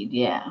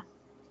 Yeah.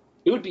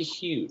 It would be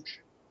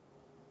huge.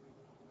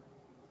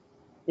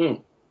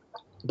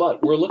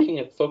 But we're looking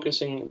at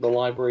focusing the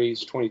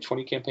Libraries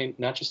 2020 campaign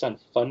not just on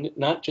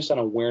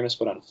awareness,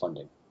 but on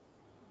funding.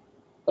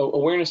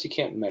 Awareness you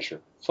can't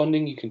measure.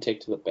 Funding you can take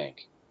to the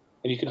bank,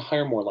 and you can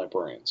hire more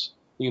librarians.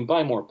 You can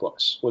buy more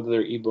books, whether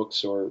they're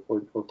ebooks or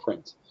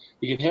print.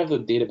 You can have the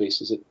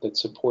databases that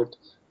support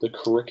the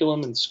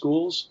curriculum in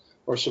schools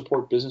or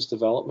support business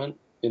development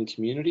in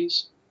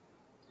communities.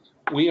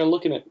 We are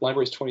looking at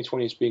Libraries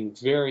 2020 as being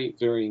very,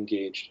 very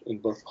engaged in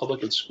both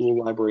public and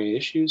school library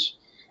issues,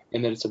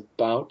 and that it's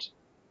about,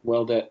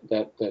 well,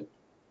 that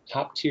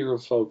top tier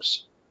of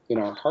folks in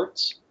our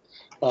hearts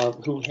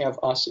who have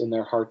us in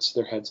their hearts,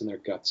 their heads, and their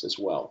guts as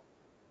well.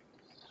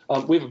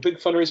 We have a big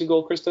fundraising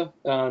goal, Krista,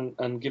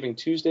 on Giving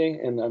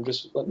Tuesday, and I'm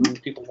just letting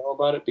people know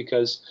about it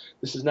because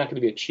this is not going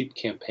to be a cheap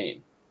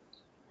campaign.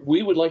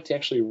 We would like to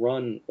actually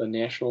run a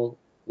national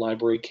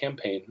library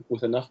campaign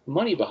with enough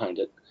money behind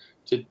it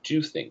to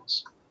do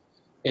things.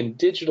 And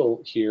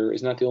digital here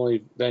is not the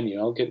only venue.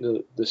 I'll get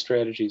into the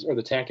strategies or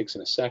the tactics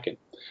in a second.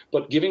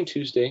 But Giving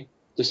Tuesday,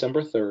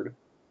 December 3rd,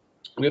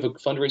 we have a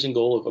fundraising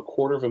goal of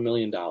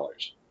 $250,000.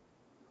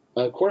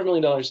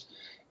 $250,000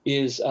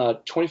 is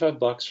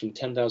 $25 from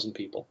 10,000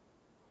 people.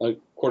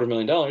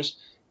 $250,000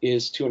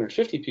 is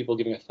 250 people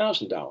giving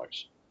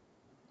 $1,000.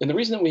 And the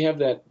reason that we have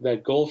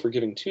that goal for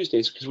Giving Tuesday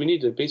is because we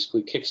need to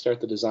basically kickstart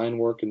the design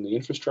work and the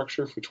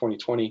infrastructure for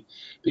 2020,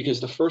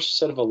 because the first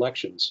set of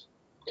elections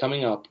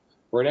coming up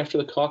right after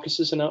the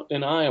caucuses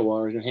in Iowa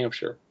or New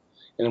Hampshire,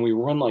 and then we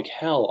run like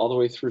hell all the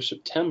way through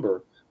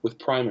September with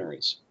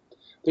primaries.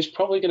 There's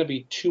probably going to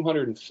be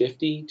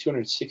 250,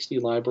 260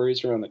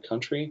 libraries around the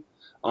country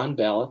on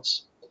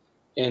ballots,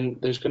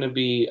 and there's going to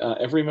be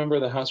every member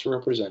of the House of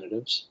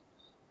Representatives.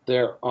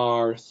 There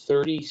are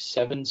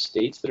 37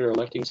 states that are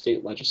electing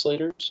state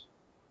legislators.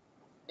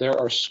 There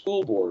are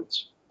school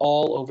boards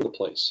all over the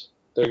place.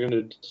 They're going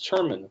to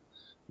determine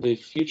the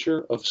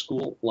future of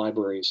school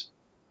libraries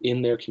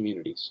in their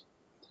communities.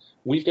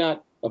 We've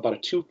got about a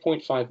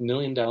 $2.5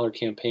 million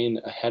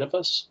campaign ahead of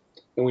us,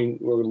 and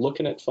we're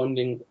looking at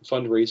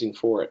fundraising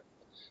for it.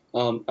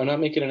 I'm not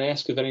making an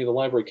ask of any of the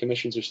library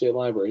commissions or state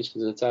libraries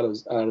because it's out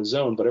of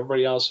zone, but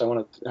everybody else, I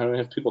want to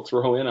have people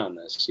throw in on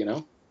this, you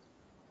know?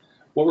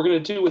 What we're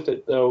going to do with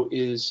it, though,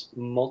 is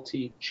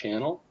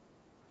multi-channel,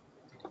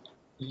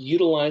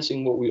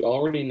 utilizing what we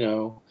already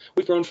know.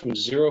 We've grown from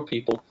 0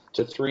 people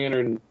to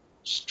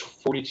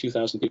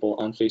 342,000 people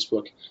on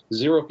Facebook,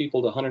 0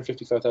 people to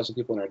 155,000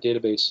 people in our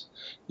database,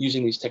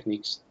 using these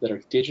techniques that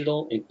are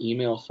digital and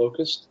email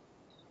focused,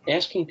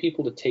 asking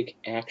people to take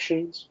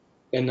actions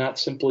and not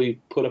simply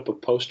put up a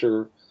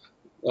poster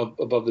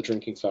above the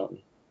drinking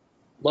fountain.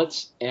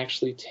 Let's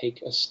actually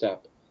take a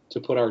step to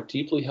put our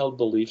deeply held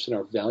beliefs and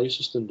our value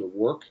system to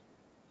work.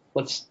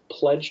 Let's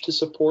pledge to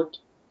support.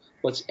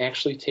 Let's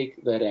actually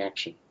take that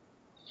action.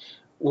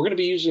 We're going to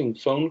be using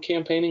phone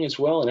campaigning as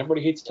well, and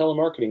everybody hates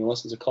telemarketing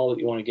unless it's a call that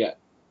you want to get.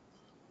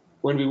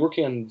 We're going to be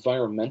working on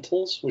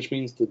environmentals, which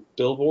means the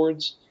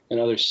billboards and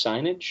other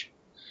signage.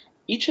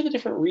 Each of the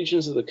different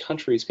regions of the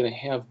country is going to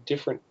have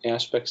different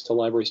aspects to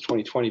Libraries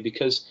 2020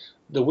 because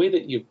the way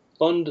that you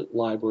fund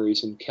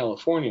libraries in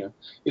California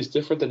is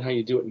different than how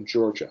you do it in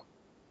Georgia.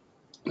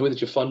 The way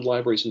that you fund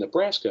libraries in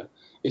Nebraska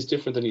is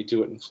different than you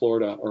do it in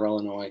Florida or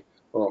Illinois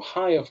or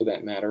Ohio, for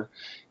that matter.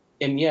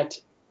 And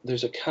yet,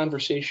 there's a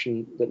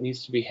conversation that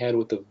needs to be had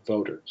with the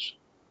voters,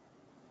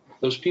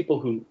 those people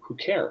who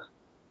care.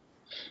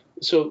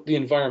 So the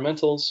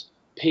environmentals,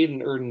 paid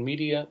and earned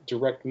media,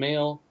 direct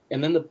mail,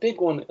 and then the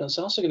big one is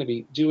also going to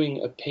be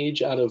doing a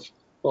page out of,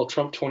 well,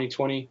 Trump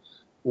 2020,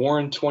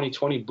 Warren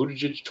 2020,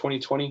 Buttigieg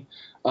 2020,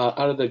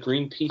 out of the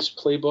Greenpeace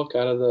playbook,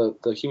 out of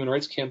the Human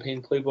Rights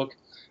Campaign playbook,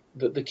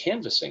 the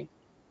canvassing.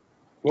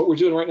 What we're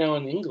doing right now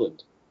in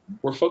England,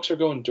 where folks are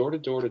going door to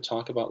door to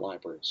talk about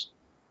libraries,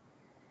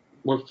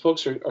 where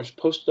folks are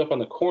posted up on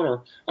the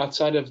corner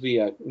outside of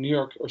the New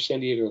York or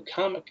San Diego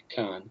Comic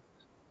Con,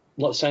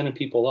 signing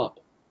people up.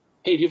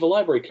 Hey, do you have a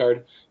library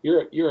card?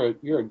 You're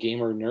a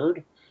gamer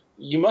nerd.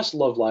 You must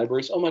love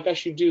libraries. Oh my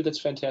gosh, you do. That's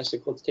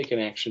fantastic. Let's take an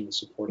action in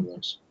support of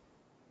those.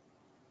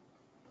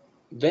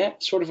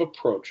 That sort of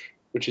approach,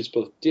 which is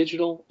both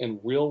digital and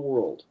real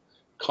world,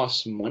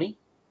 costs money,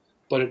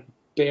 but it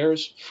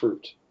bears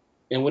fruit.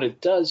 And what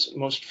it does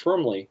most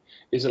firmly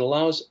is it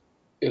allows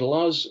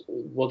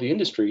well, the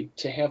industry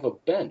to have a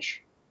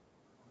bench.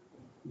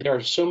 There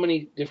are so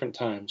many different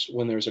times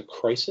when there's a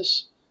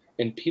crisis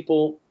and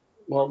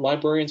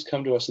librarians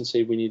come to us and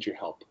say, we need your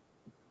help.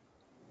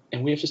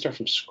 And we have to start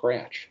from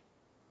scratch.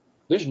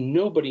 There's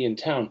nobody in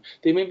town.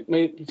 They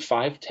may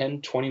 5,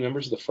 10, 20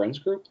 members of the Friends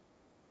group.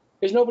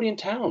 There's nobody in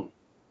town.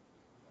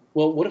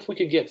 Well, what if we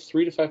could get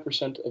 3 to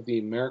 5% of the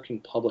American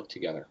public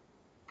together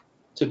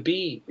to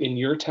be in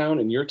your town,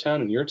 and your town,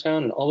 and your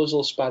town, and all those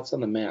little spots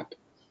on the map?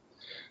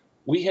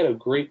 We had a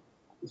great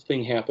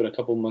thing happen a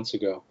couple of months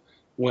ago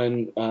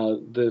when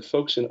the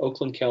folks in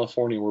Oakland,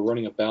 California were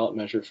running a ballot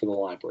measure for the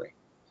library.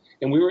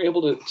 And we were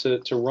able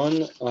to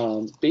run,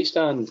 based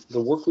on the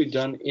work we'd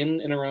done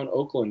in and around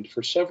Oakland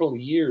for several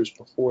years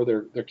before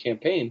their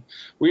campaign,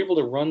 we were able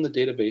to run the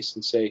database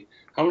and say,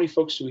 how many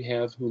folks do we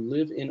have who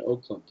live in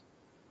Oakland?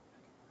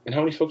 And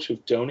how many folks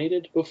who've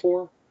donated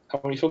before? How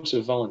many folks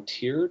have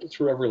volunteered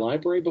through every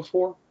library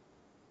before?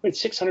 We had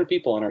 600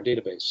 people on our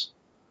database.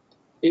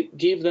 It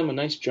gave them a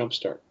nice jump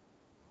start.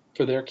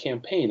 for their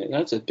campaign. And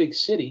that's a big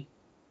city,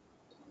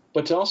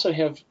 but to also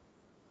have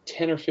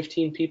 10 or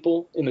 15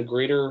 people in the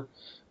greater,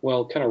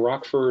 well, kind of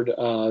Rockford,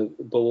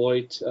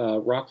 Beloit,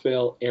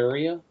 Rockville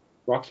area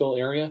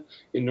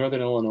in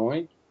northern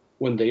Illinois,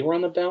 when they were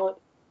on the ballot,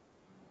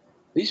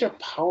 these are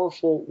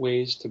powerful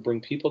ways to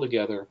bring people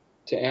together,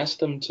 to ask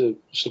them to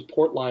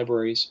support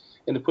libraries,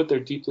 and to put their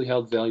deeply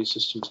held value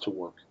systems to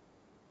work.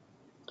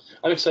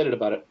 I'm excited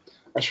about it.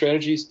 Our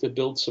strategy is to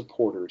build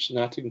supporters,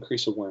 not to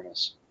increase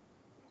awareness.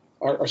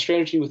 Our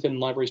strategy within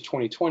Libraries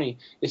 2020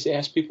 is to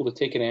ask people to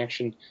take an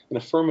action, an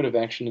affirmative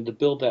action, and to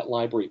build that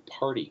library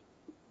party.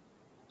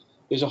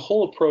 There's a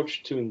whole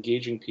approach to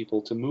engaging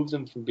people to move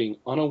them from being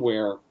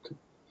unaware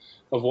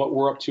of what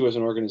we're up to as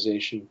an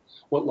organization,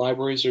 what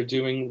libraries are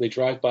doing. They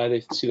drive by,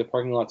 they see the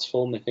parking lot's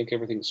full, and they think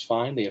everything's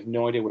fine. They have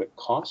no idea what it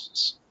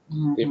costs.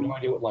 They have no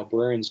idea what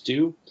librarians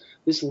do.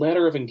 This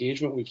ladder of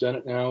engagement, we've done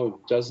it now in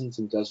dozens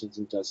and dozens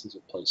and dozens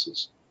of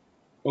places.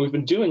 And we've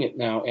been doing it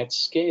now at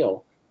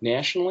scale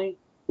nationally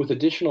with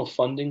additional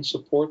funding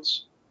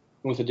supports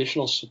and with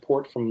additional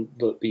support from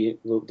the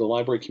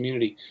library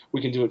community.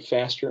 We can do it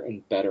faster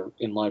and better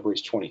in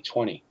Libraries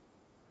 2020.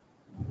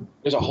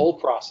 There's a whole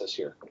process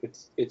here.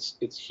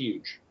 It's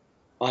huge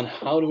on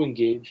how to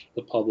engage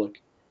the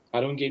public,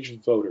 how to engage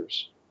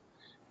voters.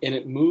 And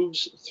it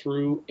moves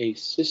through a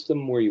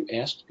system where you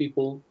ask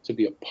people to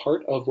be a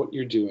part of what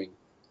you're doing,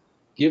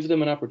 give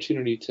them an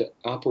opportunity to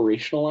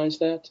operationalize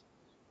that,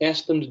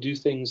 ask them to do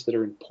things that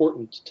are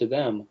important to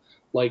them,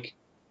 like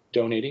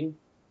donating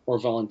or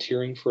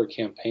volunteering for a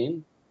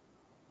campaign.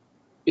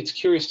 It's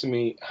curious to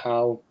me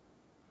how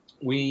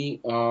we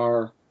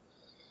don't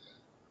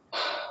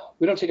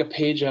take a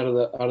page out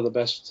of the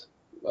best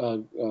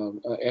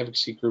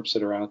advocacy groups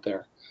that are out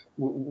there.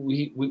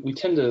 We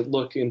tend to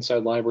look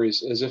inside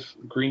libraries as if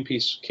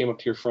Greenpeace came up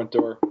to your front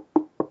door,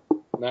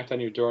 knocked on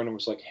your door, and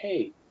was like,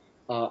 "Hey,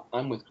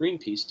 I'm with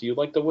Greenpeace. Do you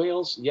like the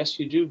whales? Yes,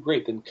 you do.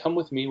 Great. Then come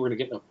with me. We're going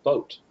to get in a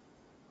boat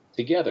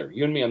together.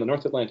 You and me on the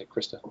North Atlantic,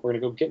 Krista. We're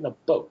going to go get in a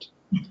boat."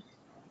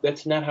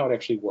 That's not how it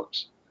actually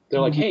works. They're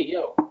like, "Hey,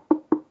 yo,"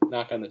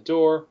 knock on the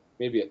door,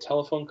 maybe a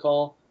telephone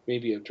call,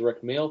 maybe a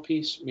direct mail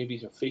piece, maybe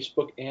a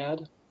Facebook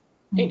ad.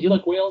 "Hey, do you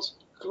like whales?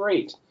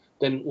 Great.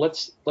 Then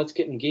let's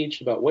get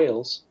engaged about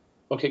whales.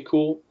 Okay,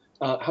 cool.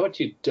 How about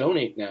you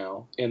donate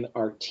now, and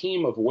our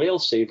team of whale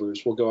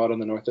savers will go out on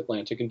the North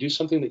Atlantic and do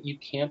something that you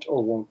can't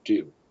or won't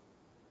do."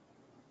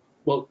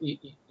 Well,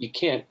 you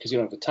can't because you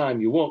don't have the time.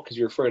 You won't because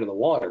you're afraid of the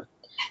water.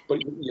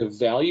 But you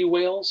value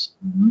whales.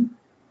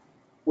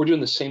 We're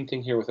doing the same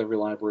thing here with every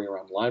library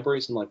around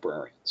libraries and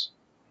librarians.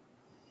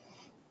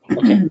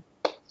 Okay.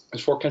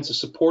 There's 4 kinds of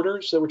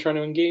supporters that we're trying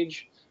to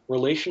engage.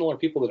 Relational are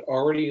people that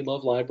already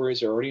love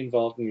libraries, are already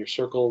involved in your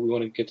circle. We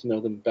want to get to know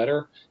them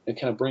better and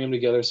kind of bring them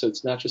together so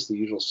it's not just the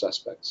usual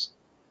suspects.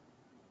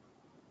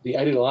 The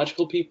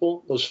ideological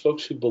people, those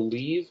folks who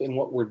believe in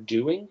what we're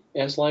doing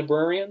as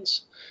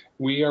librarians,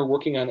 we are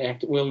working on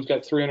we've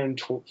got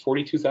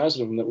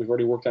 342,000 of them that we've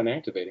already worked on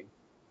activating.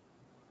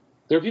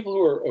 There are people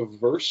who are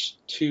averse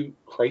to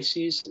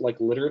crises like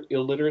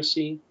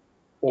illiteracy,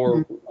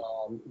 or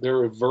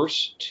they're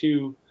averse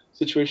to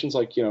situations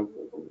like,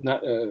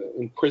 not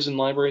in prison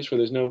libraries where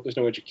there's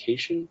no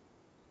education.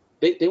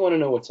 They want to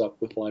know what's up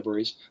with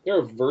libraries. They're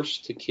averse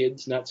to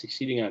kids not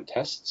succeeding on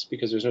tests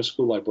because there's no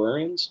school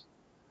librarians.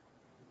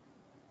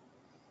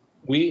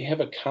 We have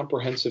a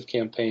comprehensive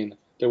campaign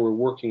that we're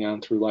working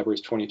on through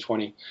Libraries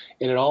 2020,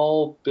 and it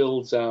all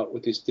builds out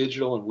with this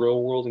digital and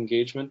real-world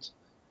engagement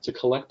to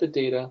collect the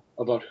data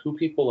about who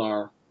people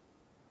are,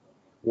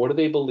 what do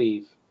they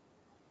believe,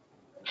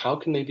 how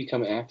can they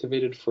become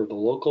activated for the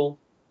local,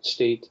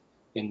 state,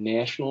 and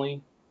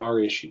nationally our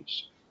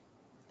issues.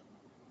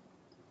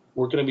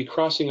 We're going to be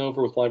crossing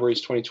over with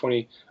Libraries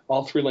 2020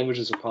 all 3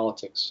 languages of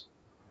politics.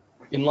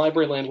 In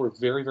library land, we're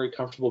very, very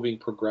comfortable being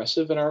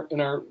progressive in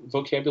our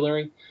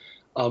vocabulary.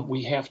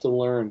 We have to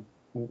learn,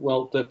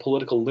 the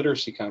political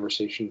literacy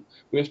conversation.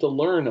 We have to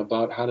learn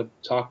about how to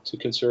talk to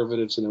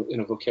conservatives in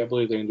a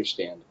vocabulary they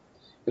understand,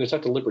 and to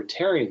talk to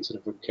libertarians in a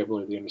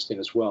vocabulary they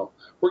understand as well.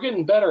 We're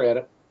getting better at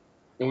it,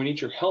 and we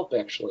need your help,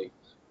 actually.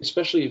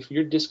 Especially if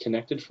you're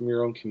disconnected from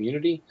your own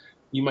community,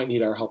 you might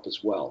need our help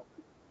as well.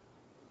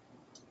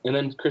 And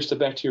then, Krista,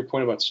 back to your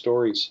point about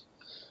stories.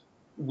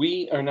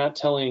 We are not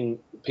telling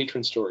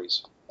patron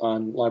stories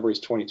on Libraries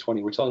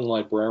 2020. We're telling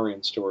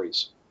librarian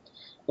stories.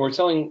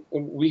 And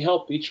we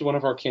help each one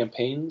of our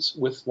campaigns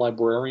with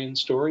librarian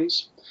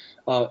stories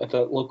at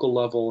the local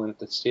level and at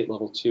the state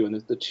level too. And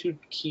the 2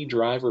 key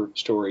driver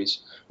stories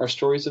are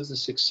stories of the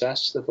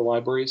success that the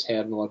libraries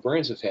had and the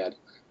librarians have had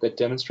that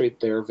demonstrate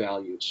their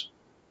values.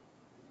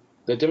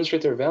 That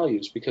demonstrate their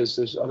values because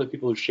there's other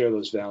people who share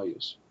those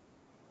values.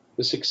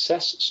 The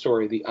success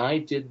story, the I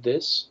did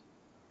this,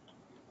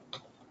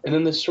 and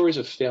then the stories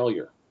of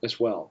failure as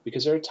well,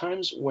 because there are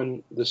times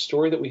when the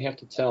story that we have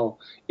to tell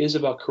is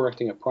about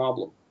correcting a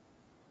problem.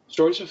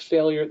 Stories of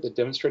failure that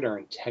demonstrate our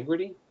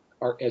integrity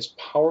are as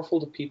powerful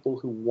to people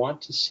who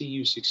want to see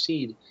you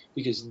succeed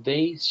because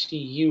they see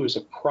you as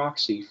a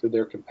proxy for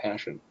their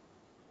compassion.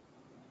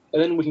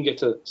 And then we can get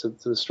to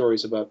the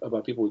stories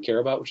about people we care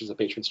about, which is the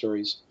patron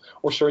stories,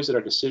 or stories that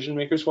our decision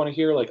makers want to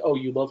hear, like, oh,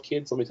 you love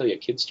kids, let me tell you a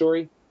kid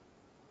story.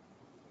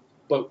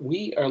 But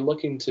we are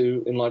looking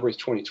to, in Libraries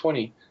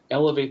 2020,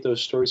 elevate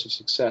those stories of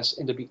success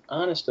and to be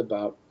honest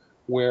about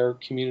where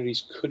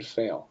communities could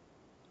fail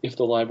if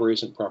the library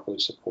isn't properly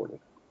supported.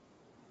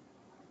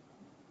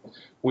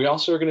 We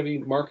also are going to be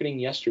marketing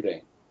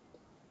yesterday.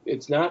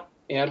 It's not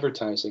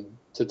advertising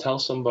to tell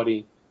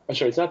somebody, I'm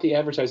sorry, it's not the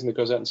advertising that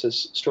goes out and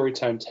says,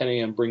 Storytime 10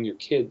 a.m., bring your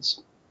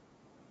kids.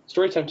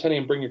 Storytime 10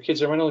 a.m., bring your kids.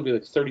 There might only be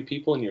like 30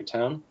 people in your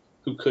town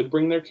who could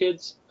bring their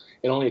kids,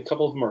 and only a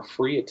couple of them are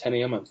free at 10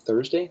 a.m. on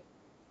Thursday.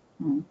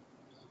 Mm-hmm.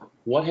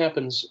 What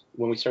happens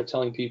when we start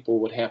telling people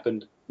what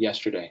happened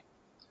yesterday?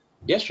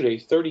 Yesterday,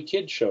 30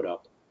 kids showed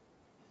up,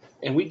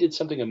 and we did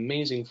something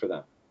amazing for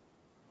them.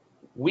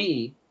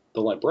 We,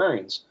 the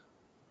librarians,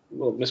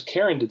 well, Miss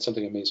Karen did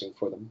something amazing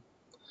for them.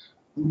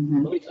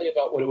 Mm-hmm. Let me tell you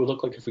about what it would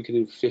look like if we could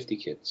do 50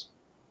 kids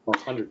or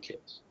 100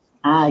 kids.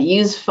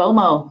 Use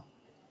FOMO.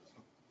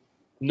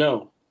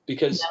 No,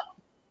 because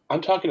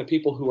I'm talking to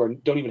people who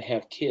don't even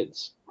have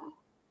kids.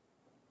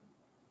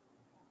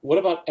 What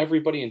about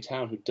everybody in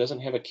town who doesn't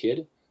have a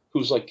kid,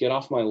 who's like, get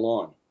off my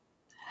lawn?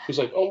 Who's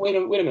like, oh, wait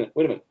a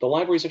minute. The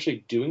library is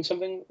actually doing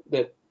something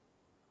that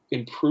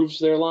improves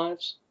their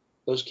lives,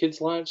 those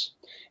kids' lives,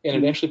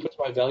 and it actually puts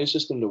my value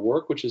system to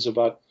work, which is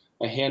about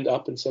a hand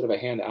up instead of a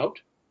hand out.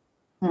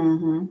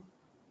 Mm-hmm.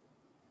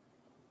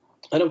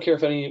 I don't care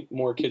if any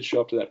more kids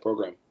show up to that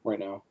program right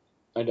now.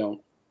 I don't.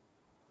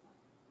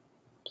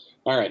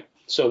 All right.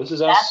 So this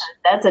is us.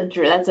 That's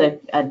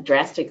a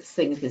drastic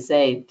thing to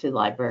say to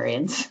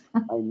librarians.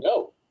 I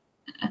know.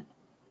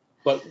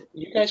 But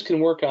you guys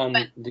can work on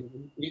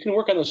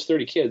those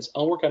 30 kids.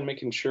 I'll work on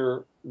making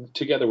sure,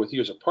 together with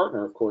you as a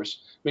partner, of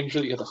course, making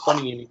sure that you have the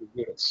funding you need to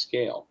do it at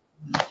scale.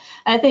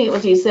 I think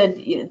what you said,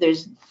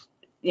 there's,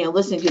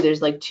 listening to,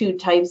 there's like two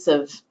types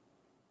of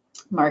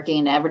marketing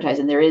and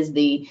advertising. There is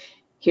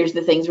here's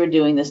the things we're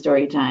doing, the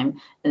story time,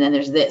 and then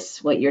there's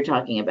this, what you're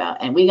talking about.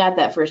 And we got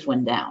that first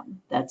one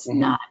down. That's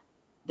not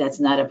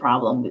a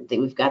problem.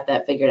 We've got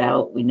that figured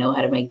out. We know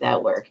how to make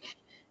that work.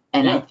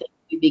 And I think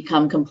we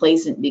become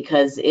complacent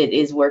because it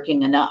is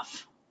working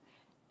enough.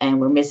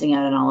 And we're missing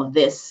out on all of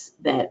this,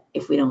 that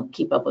if we don't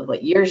keep up with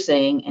what you're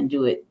saying and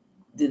do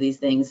these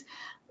things,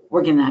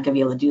 we're not going to be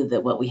able to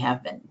do what we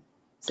have been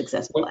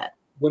successful at.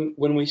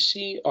 When we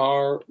see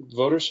our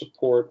voter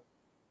support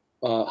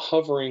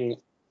hovering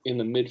in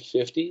the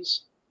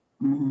mid-50s,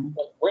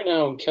 right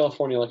now in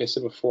California, like I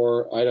said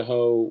before,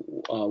 Idaho,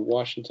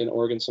 Washington,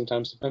 Oregon,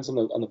 sometimes depends on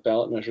the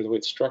ballot measure, the way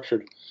it's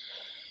structured. It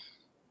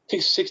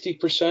takes 60%,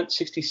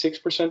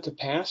 66% to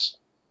pass.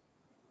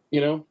 If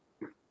you're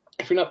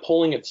not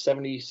polling at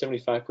 70,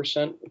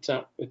 75%, it's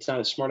not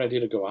a smart idea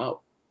to go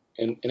out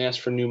and ask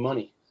for new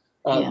money.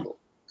 A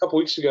couple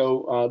weeks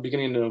ago,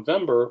 beginning in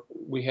November,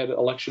 we had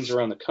elections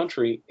around the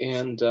country,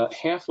 and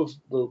half of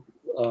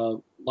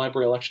the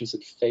library elections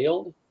that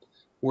failed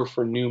were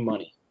for new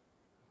money.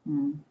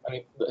 I'm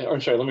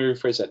sorry, let me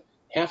rephrase that.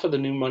 Half of the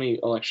new money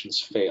elections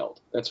failed.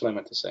 That's what I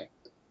meant to say.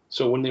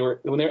 So when they were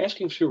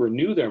asking to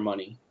renew their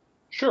money,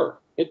 sure,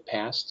 it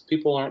passed.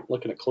 People aren't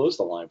looking to close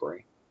the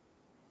library.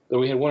 Though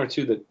we had one or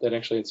two that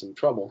actually had some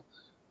trouble.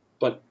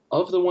 But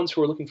of the ones who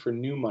were looking for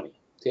new money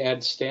to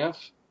add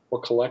staff or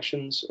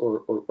collections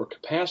or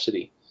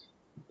capacity,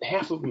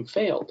 half of them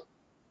failed.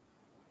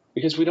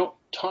 Because we don't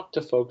talk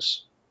to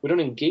folks, we don't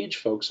engage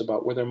folks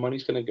about where their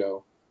money's going to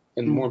go,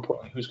 and more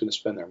importantly, who's going to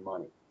spend their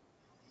money.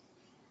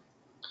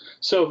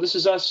 So this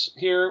is us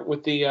here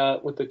with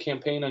the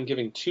campaign on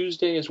Giving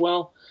Tuesday as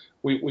well.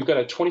 We've got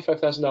a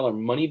 $25,000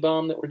 money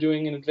bomb that we're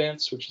doing in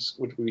advance, which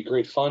would be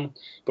great fun.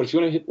 But if you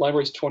want to hit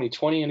Libraries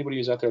 2020, anybody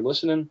who's out there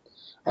listening,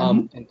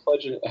 and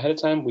pledge it ahead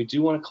of time, we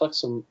do want to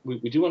collect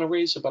we do want to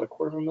raise about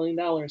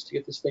 $250,000 to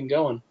get this thing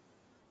going.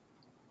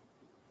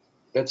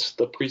 That's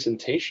the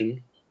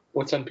presentation.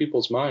 What's on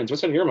people's minds?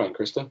 What's on your mind,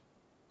 Krista?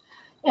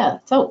 Yeah,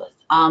 so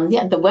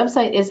the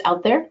website is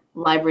out there,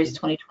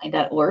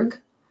 libraries2020.org.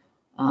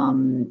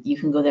 You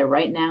can go there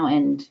right now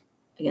and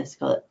I guess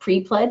call it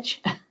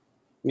pre-pledge.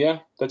 Yeah,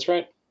 that's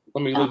right.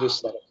 Let me leave this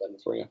slide up then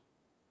for you.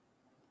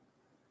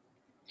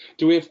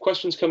 Do we have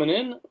questions coming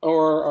in,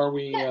 or are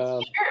we?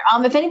 Sure.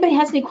 If anybody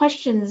has any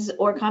questions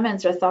or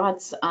comments or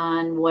thoughts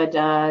on what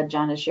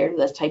John has shared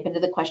with us, type into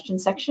the question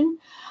section.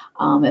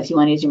 If you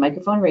want to use your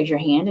microphone, raise your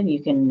hand and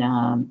you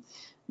can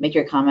make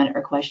your comment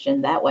or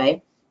question that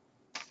way.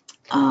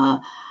 I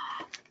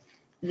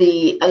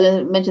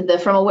mentioned the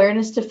from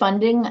awareness to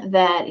funding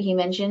that he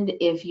mentioned.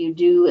 If you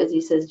do, as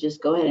he says,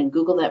 just go ahead and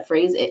Google that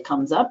phrase, it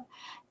comes up.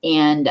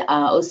 And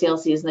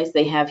OCLC is nice.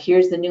 They have,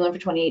 here's the new one for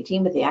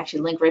 2018, but they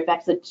actually link right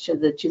back to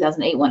the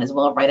 2008 one as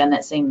well, right on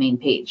that same main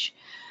page.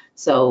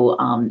 So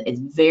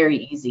it's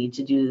very easy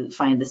to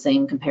find the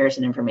same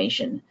comparison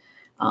information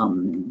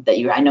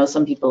I know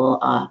some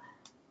people,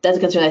 that's a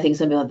concern. I think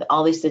some people have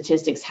all these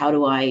statistics. How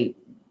do I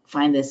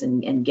find this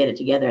and get it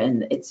together?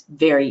 And it's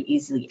very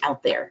easily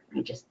out there.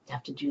 You just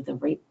have to do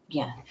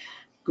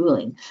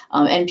schooling.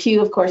 And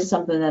Pew, of course, is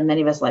something that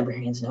many of us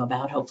librarians know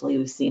about. Hopefully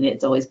we've seen it.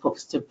 It's always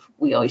posted.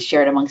 We always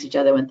share it amongst each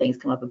other when things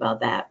come up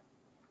about that.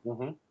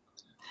 Mm-hmm.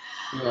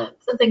 Yeah.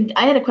 Something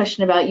I had a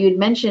question about, you had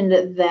mentioned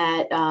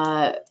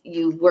that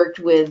you worked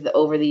with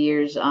over the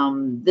years,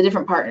 the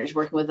different partners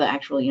working with the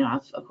actual,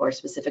 of course,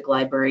 specific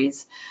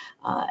libraries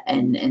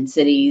and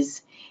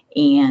cities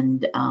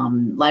and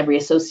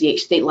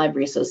state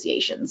library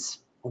associations.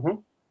 Mm-hmm.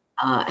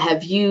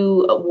 Have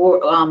you,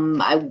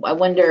 I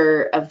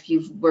wonder if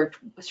you've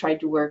tried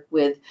to work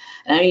with,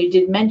 and I know you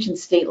did mention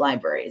state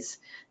libraries,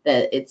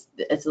 that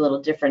it's a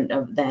little different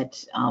of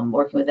that,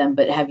 working with them,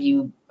 but have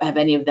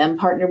any of them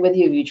partnered with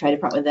you? Have you tried to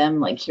partner with them?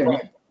 Like here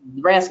in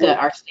Nebraska,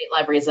 our state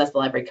library is the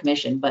Library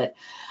Commission, but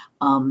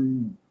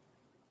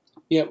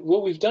yeah,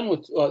 what we've done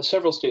with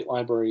several state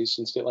libraries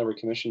and state library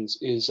commissions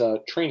is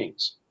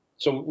trainings.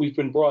 So we've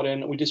been brought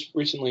in. We just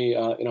recently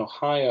in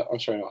Ohio. I'm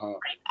sorry, Ohio.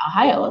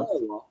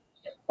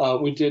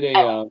 We did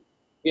a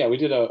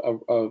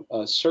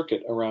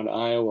circuit around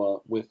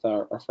Iowa with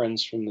our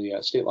friends from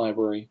the state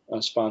library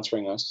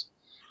sponsoring us.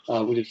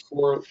 We did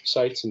 4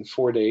 sites in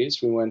 4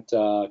 days. We went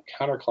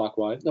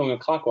counterclockwise. No, we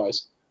went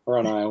clockwise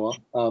around Iowa.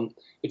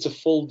 It's a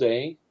full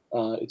day.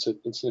 It's an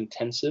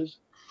intensive.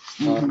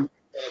 Mm-hmm.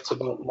 It's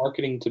about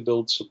marketing to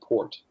build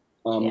support.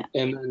 Yeah.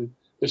 And then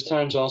there's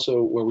times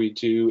also where we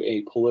do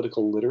a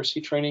political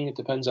literacy training. It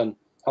depends on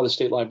how the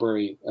state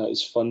library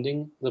is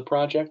funding the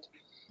project.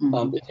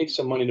 Mm-hmm. It takes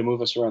some money to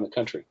move us around the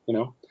country,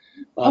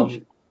 Oh.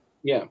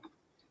 Yeah.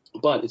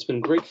 But it's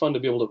been great fun to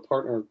be able to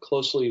partner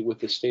closely with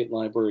the state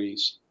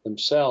libraries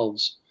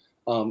themselves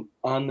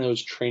on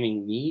those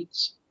training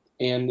needs.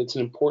 And it's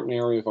an important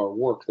area of our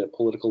work, that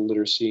political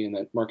literacy and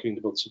that marketing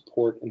to build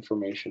support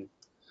information.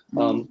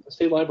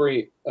 State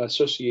library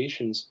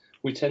associations,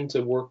 we tend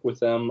to work with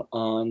them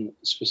on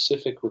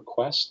specific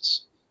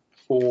requests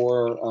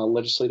for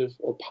legislative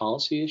or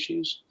policy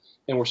issues,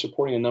 and we're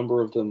supporting a number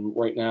of them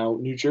right now.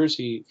 New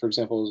Jersey, for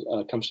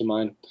example, comes to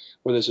mind,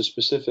 where there's a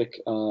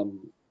specific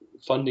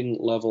funding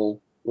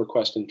level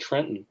request in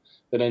Trenton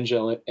that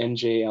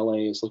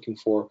NJLA is looking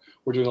for.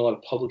 We're doing a lot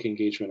of public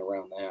engagement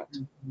around that.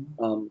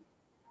 Mm-hmm.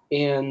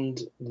 And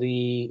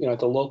at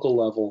the local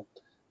level,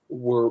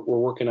 we're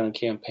working on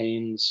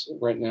campaigns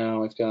right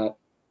now. I've got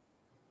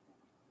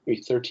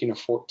maybe 13 or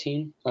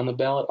 14 on the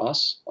ballot,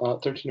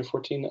 13 or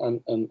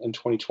 14 in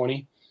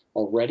 2020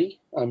 already.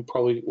 We're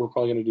probably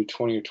going to do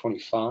 20 or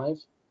 25.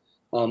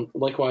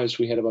 Likewise,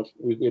 we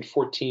had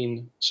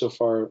 14 so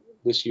far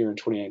this year in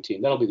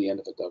 2019. That'll be the end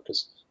of it though,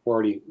 because we're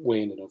already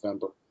way into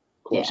November.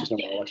 Of course, there's no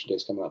more election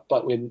days coming up.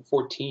 But we had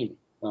 14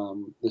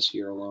 this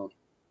year alone.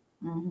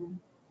 Mm-hmm.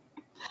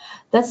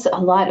 That's a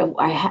lot of.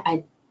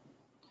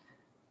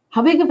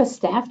 How big of a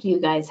staff do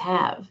you guys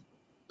have?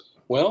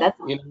 Well,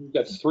 we've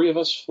got 3 of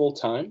us full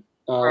time,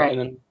 right. and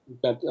then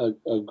we've got a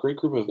great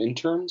group of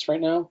interns right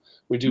now.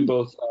 We do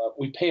both.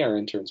 We pay our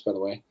interns, by the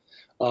way.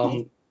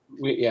 Nice.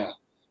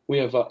 We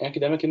have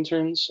academic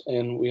interns,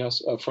 and we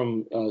also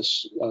from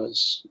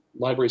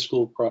library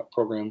school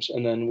programs,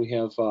 and then we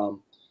have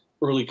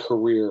early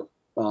career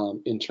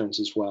interns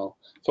as well.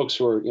 Folks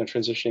who are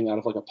transitioning out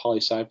of like a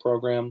poli-sci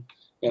program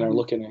and are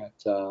looking at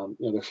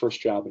their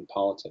first job in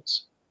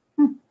politics.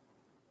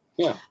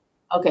 Yeah.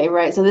 Okay,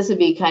 right. So this would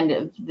be kind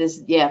of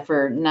this,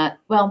 for not,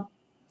 well,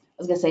 I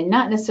was gonna say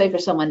not necessarily for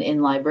someone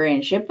in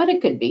librarianship, but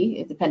it could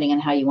be, depending on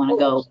how you want to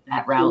go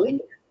that route in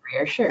your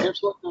career. Sure.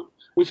 Absolutely.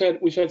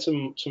 We've had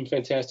some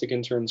fantastic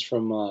interns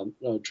from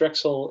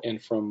Drexel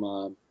and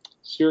from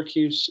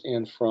Syracuse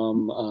and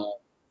from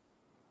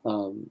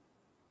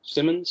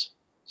Simmons.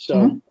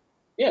 So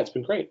yeah, it's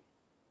been great.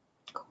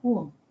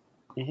 Cool.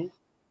 Mm-hmm.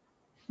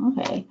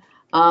 Okay.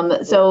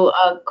 So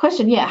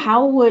question,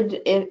 how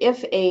would,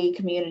 if a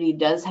community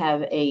does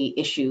have an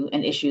issue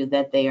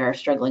that they are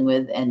struggling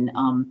with and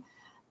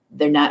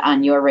they're not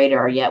on your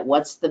radar yet,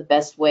 what's the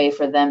best way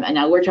for them? And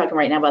now we're talking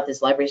right now about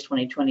this Libraries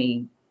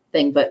 2020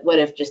 thing, but what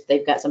if just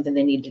they've got something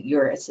they need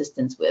your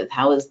assistance with?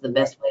 How is the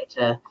best way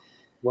to?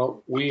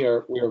 Well, we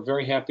are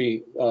very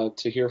happy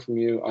to hear from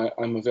you.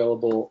 I'm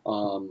available.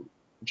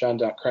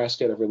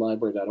 John.Kraska at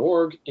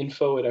everylibrary.org,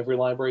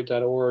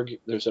 info@everylibrary.org.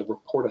 There's a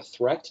report a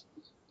threat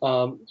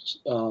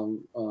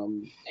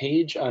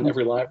page on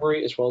Every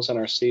Library, as well as on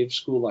our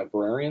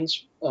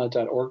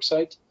SaveSchoolLibrarians.org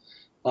site.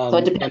 So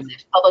it depends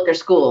if public or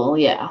school,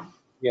 yeah.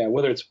 Yeah,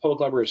 whether it's a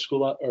public library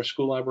or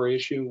school library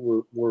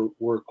issue,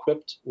 we're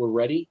equipped, we're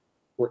ready,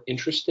 we're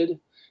interested,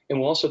 and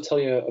we'll also tell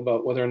you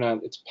about whether or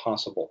not it's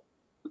possible.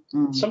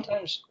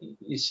 Sometimes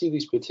you see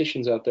these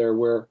petitions out there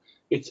where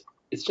it's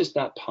just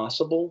not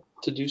possible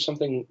to do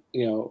something,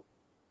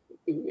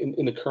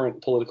 in the current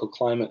political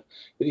climate,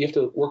 that you have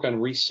to work on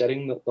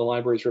resetting the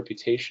library's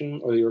reputation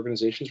or the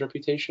organization's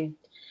reputation.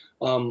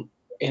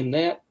 And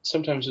that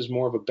sometimes is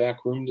more of a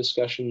backroom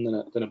discussion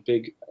than a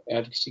big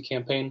advocacy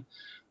campaign.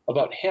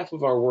 About half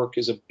of our work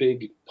is a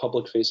big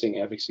public-facing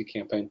advocacy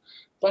campaign.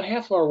 About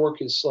half of our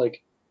work is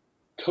like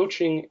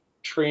coaching,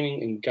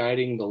 training, and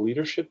guiding the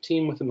leadership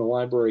team within the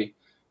library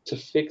to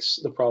fix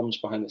the problems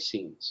behind the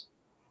scenes.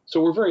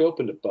 So we're very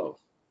open to both.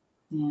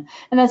 Yeah,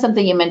 and that's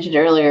something you mentioned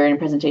earlier in a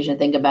presentation.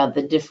 Think about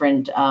the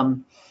different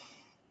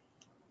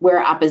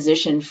where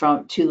opposition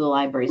to the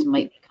libraries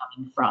might be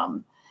coming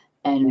from,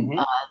 and Mm-hmm.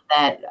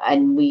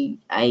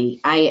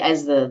 I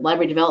as the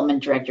library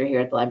development director here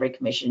at the Library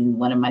Commission,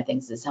 one of my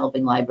things is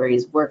helping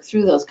libraries work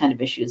through those kind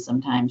of issues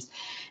sometimes,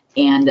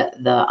 and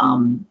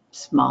the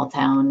small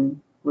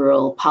town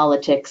rural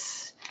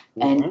politics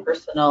and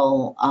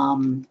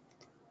Mm-hmm.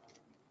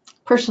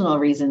 personal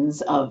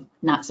reasons of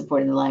not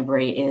supporting the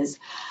library is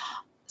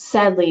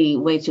sadly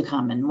way too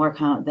common, more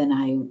common than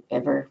I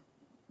ever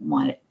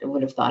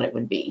would have thought it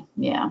would be.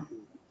 Yeah.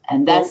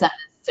 And that's Well, not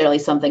necessarily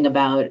something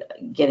about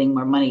getting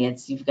more money.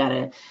 It's you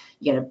gotta,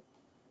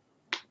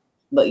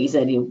 what you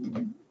said,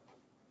 you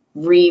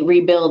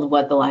rebuild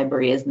what the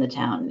library is in the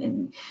town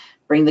and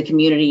bring the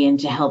community in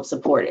to help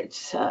support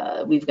it.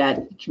 We've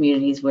got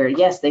communities where,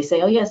 yes, they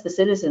say, oh yes, the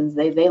citizens,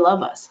 they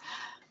love us.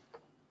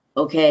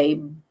 Okay,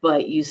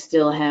 but you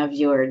still have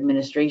your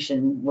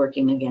administration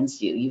working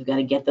against you. You've got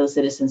to get those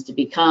citizens to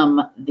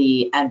become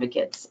the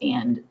advocates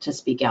and to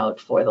speak out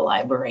for the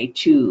library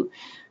to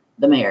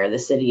the mayor, the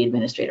city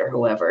administrator,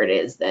 whoever it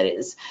is that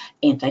is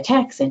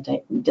anti-tax,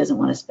 doesn't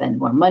want to spend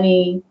more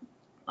money,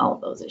 all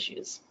of those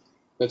issues.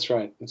 that's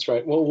right. That's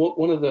right. Well,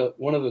 one of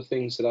the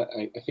things that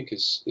I think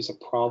is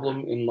a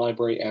problem in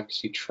library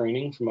advocacy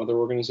training from other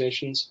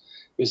organizations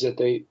is that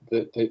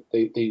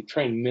they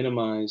try and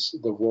minimize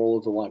the role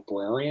of the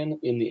librarian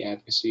in the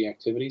advocacy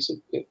activities.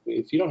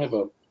 If you don't have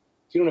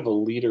a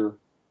leader,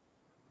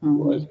 if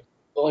Mm-hmm.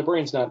 the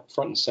librarian's not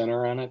front and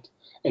center on it,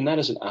 and not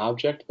as an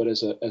object, but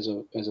as a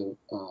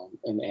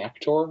an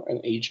actor, an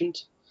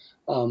agent,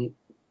 um,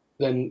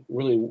 then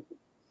really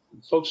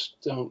folks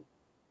don't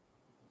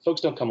folks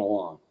don't come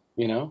along,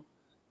 you know?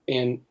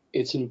 And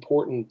it's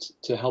important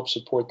to help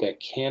support that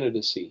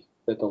candidacy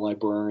that the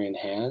librarian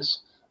has.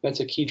 That's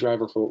a key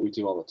driver for what we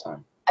do all the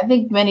time. I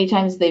think many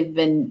times they've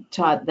been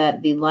taught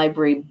that the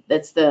library,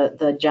 that's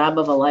the job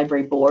of a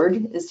library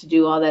board is to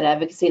do all that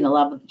advocacy, and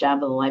the job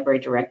of the library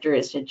director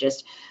is to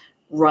just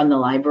run the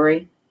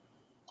library.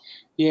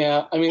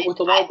 Yeah, I mean, with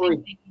the I think library,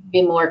 they need to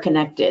be more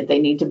connected. They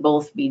need to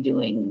both be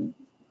doing,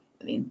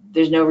 I mean,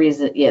 there's no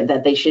reason,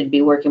 that they should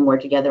be working more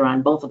together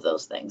on both of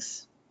those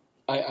things.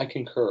 I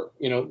concur.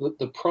 You know,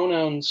 the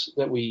pronouns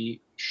that we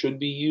should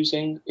be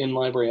using in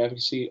library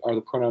advocacy are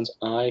the pronouns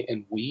I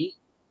and we.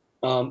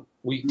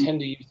 We tend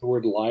to use the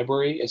word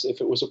library as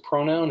if it was a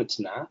pronoun. It's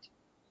not.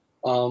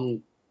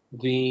 Um,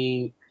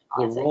 the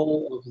the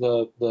role of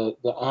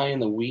the I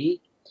and the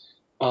we.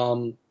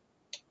 Um,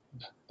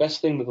 Best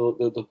thing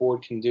that the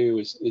board can do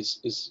is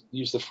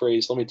use the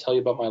phrase, "Let me tell you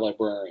about my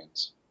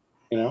librarians,"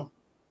 you know,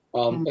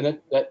 Mm, and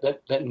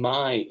that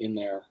my in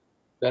there,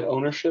 that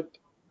ownership,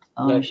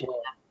 that ownership.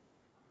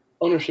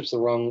 ownership's the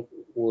wrong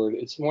word.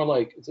 It's more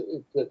like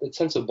that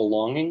sense of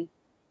belonging,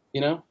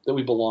 you know, that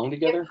we belong Get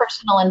together.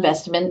 personal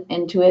investment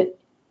into it.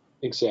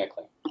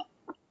 Exactly,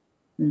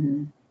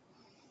 Hmm.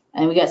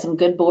 And we got some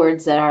good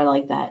boards that are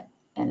like that,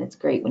 and it's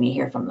great when you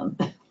hear from them.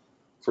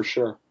 for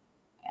sure.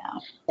 Yeah.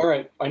 All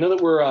right, I know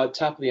that we're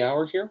top of the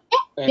hour here,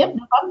 Yep, and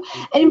no problem.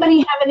 um, Anybody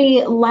have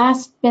any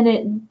last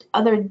minute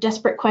other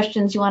desperate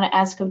questions you want to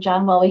ask of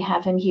John while we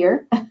have him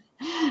here?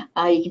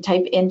 You can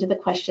type into the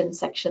question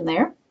section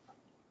there.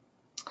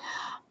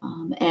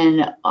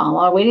 And while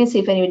we're waiting to see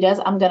if anybody does,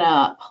 I'm going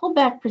to pull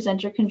back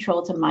presenter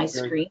control to my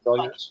very screen. good.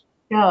 All yours.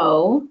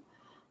 Show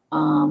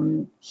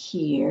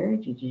here.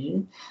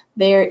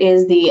 There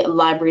is the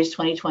library's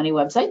 2020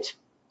 website.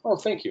 Oh,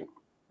 thank you.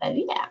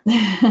 Yeah,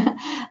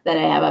 that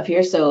I have up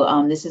here.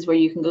 So this is where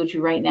you can go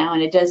to right now.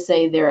 And it does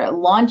say they're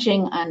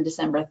launching on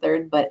December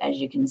 3rd, but as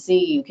you can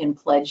see, you can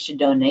pledge to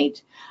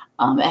donate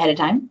ahead of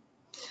time.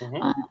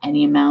 Mm-hmm.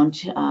 Any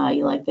amount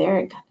you like there.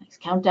 It got a nice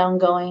countdown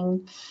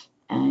going.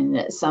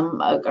 And some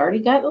already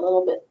got a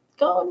little bit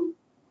going.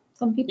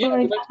 Some people Yeah,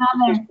 already got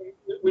on there.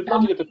 we'd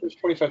love to get the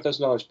first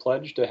 $25,000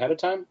 pledged ahead of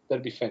time.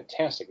 That'd be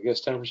fantastic. I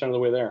guess 10% of the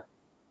way there.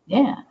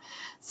 Yeah.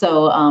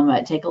 So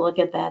take a look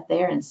at that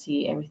there and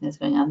see everything that's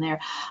going on there.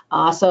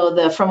 So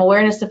the from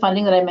awareness to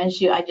funding that I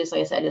mentioned, like I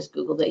said, I just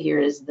Googled it. Here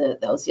is the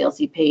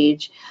OCLC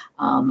page,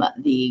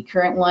 the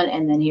current one,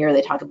 and then here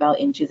they talk about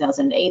in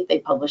 2008 they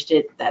published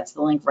it. That's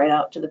the link right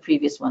out to the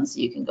previous one, so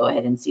you can go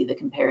ahead and see the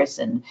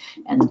comparison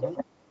and the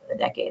difference of the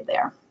decade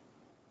there.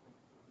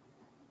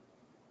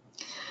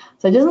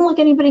 So it doesn't look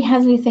anybody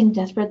has anything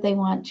desperate they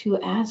want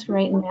to ask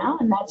right now,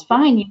 and that's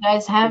fine. You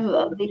guys have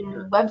the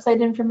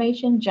website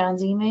information,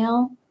 John's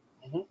email.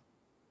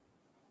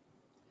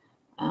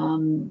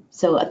 Mm-hmm.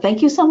 So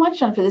thank you so much,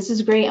 John, for this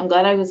is great. I'm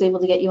glad I was able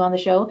to get you on the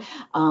show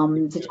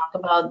to talk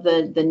about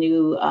the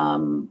new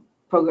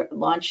program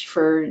launch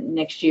for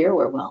next year,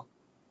 or well,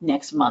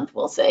 next month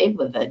we'll say,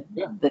 with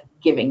the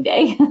Giving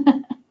Day.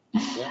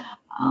 Yeah.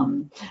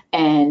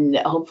 And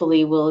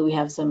hopefully we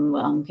have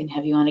some can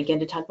have you on again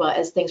to talk about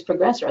as things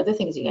progress or other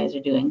things you guys are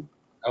doing.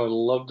 I would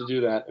love to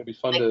do that. It'd be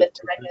fun Like to. the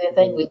director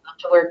thing, we'd love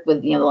to work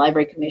with the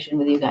Library Commission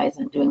with you guys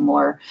and doing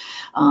more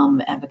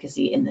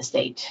advocacy in the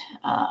state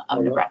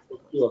of Nebraska.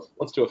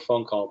 Let's do a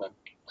phone call then.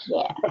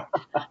 Yeah.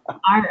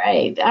 All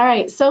right. All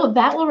right. So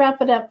that will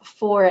wrap it up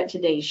for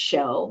today's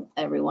show,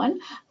 everyone.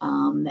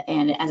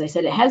 And as I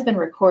said, it has been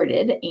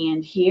recorded.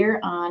 And here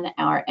on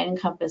our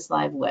NCompass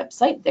Live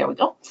website, there we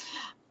go,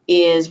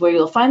 is where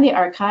you'll find the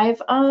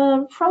archive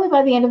probably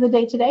by the end of the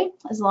day today,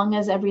 as long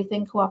as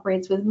everything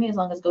cooperates with me, as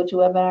long as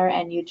GoToWebinar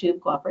and YouTube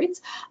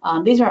cooperates.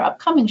 These are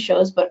upcoming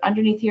shows, but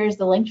underneath here is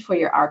the link for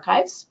your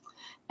archives.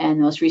 And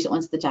the most recent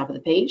one's at the top of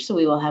the page. So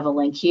we will have a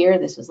link here.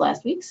 This was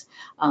last week's,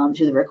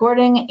 to the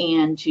recording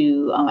and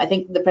to, I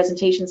think the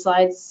presentation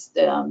slides.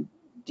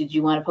 Did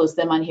you want to post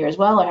them on here as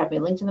well, or have we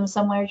linked to them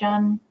somewhere,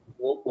 John?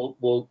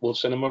 We'll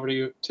send them over to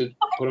you to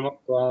put them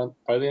up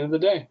by the end of the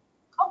day.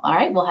 All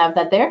right, we'll have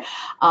that there.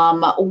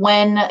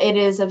 When it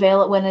is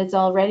available, when it's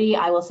all ready,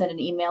 I will send an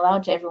email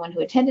out to everyone who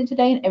attended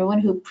today and everyone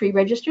who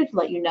pre-registered to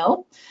let you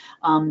know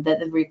that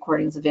the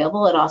recording is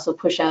available. It also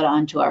push out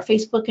onto our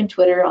Facebook and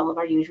Twitter, all of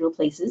our usual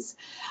places.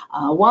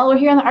 While we're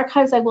here on the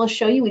archives, I will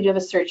show you, we do have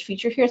a search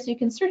feature here, so you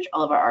can search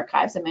all of our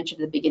archives. I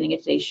mentioned at the beginning of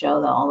today's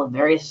show that all the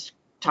various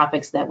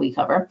topics that we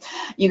cover.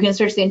 You can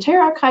search the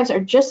entire archives or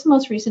just the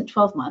most recent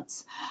 12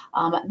 months.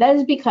 That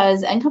is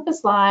because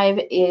NCompass Live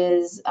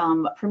is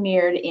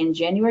premiered in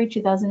January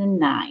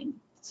 2009.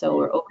 So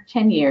we're over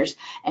 10 years,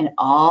 and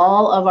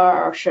all of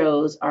our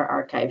shows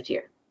are archived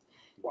here.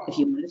 Wow. If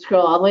you want to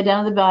scroll all the way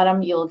down to the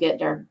bottom, you'll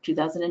get our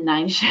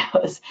 2009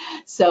 shows.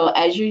 So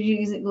as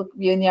you're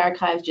viewing the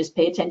archives, just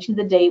pay attention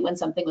to the date when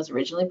something was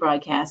originally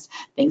broadcast.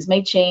 Things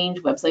may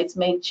change, websites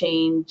may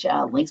change,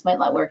 links might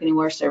not work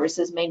anymore,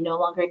 services may no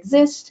longer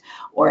exist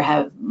or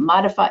have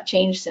modified,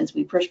 changed since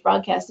we first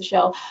broadcast the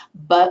show.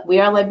 But we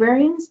are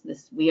librarians.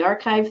 We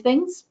archive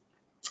things.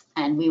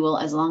 And we will,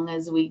 as long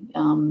as we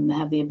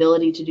have the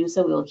ability to do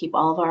so, we will keep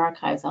all of our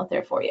archives out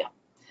there for you.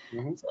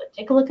 Mm-hmm. So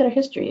take a look at our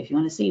history if you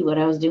want to see what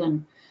I was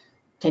doing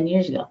 10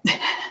 years ago.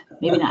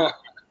 Maybe not.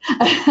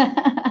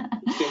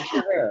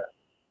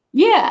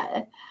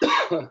 Yeah.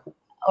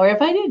 Or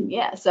if I didn't,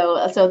 yeah.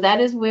 So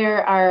that is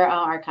where our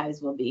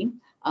archives will be.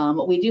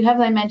 We do have,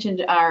 as I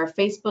mentioned, our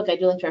Facebook. I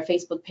do link to our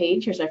Facebook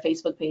page. Here's our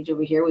Facebook page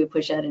over here. We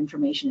push out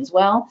information as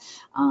well.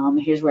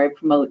 Here's where I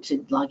promote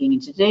to logging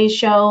into today's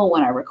show.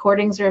 When our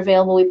recordings are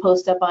available, we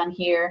post up on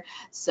here.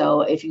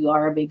 So if you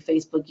are a big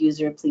Facebook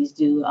user, please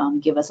do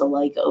give us a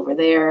like over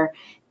there.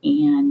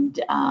 And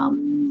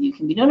you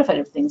can be notified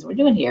of things we're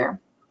doing here.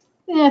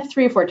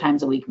 3 or 4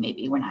 times a week,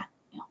 maybe. We're not,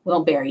 we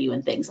won't bury you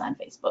in things on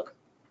Facebook.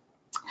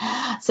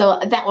 So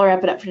that will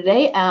wrap it up for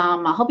today.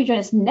 I hope you join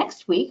us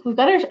next week. We've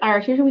got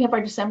here we have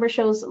our December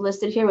shows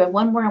listed here. We have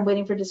one more I'm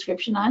waiting for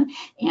description on,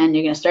 and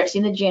you're going to start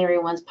seeing the January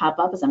ones pop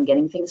up as I'm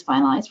getting things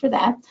finalized for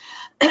that.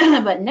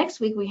 But next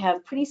week we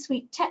have Pretty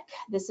Sweet Tech.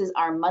 This is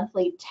our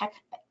monthly tech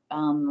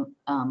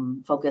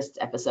focused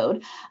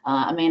episode.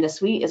 Amanda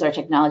Sweet is our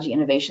technology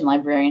innovation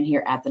librarian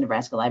here at the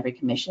Nebraska Library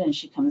Commission, and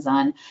she comes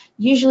on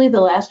usually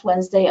the last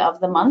Wednesday of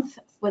the month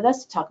with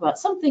us to talk about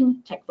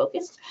something tech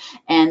focused.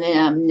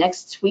 And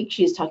next week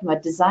she's talking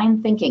about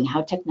design thinking,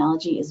 how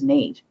technology is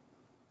made.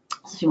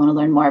 So if you want to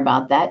learn more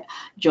about that,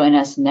 join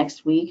us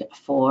next week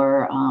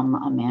for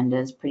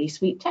Amanda's Pretty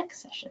Sweet Tech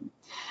session.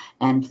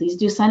 And please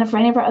do sign up for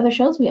any of our other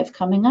shows we have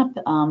coming up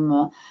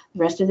the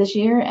rest of this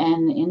year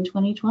and in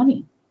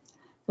 2020.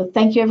 So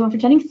thank you everyone for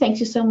attending. Thank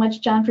you so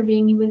much, John, for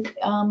being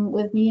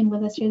with me and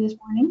with us here this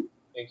morning.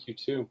 Thank you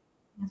too.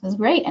 This was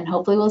great, and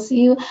hopefully we'll see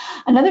you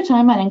another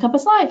time on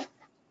NCompass Live.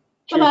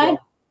 Bye-bye.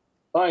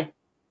 Bye.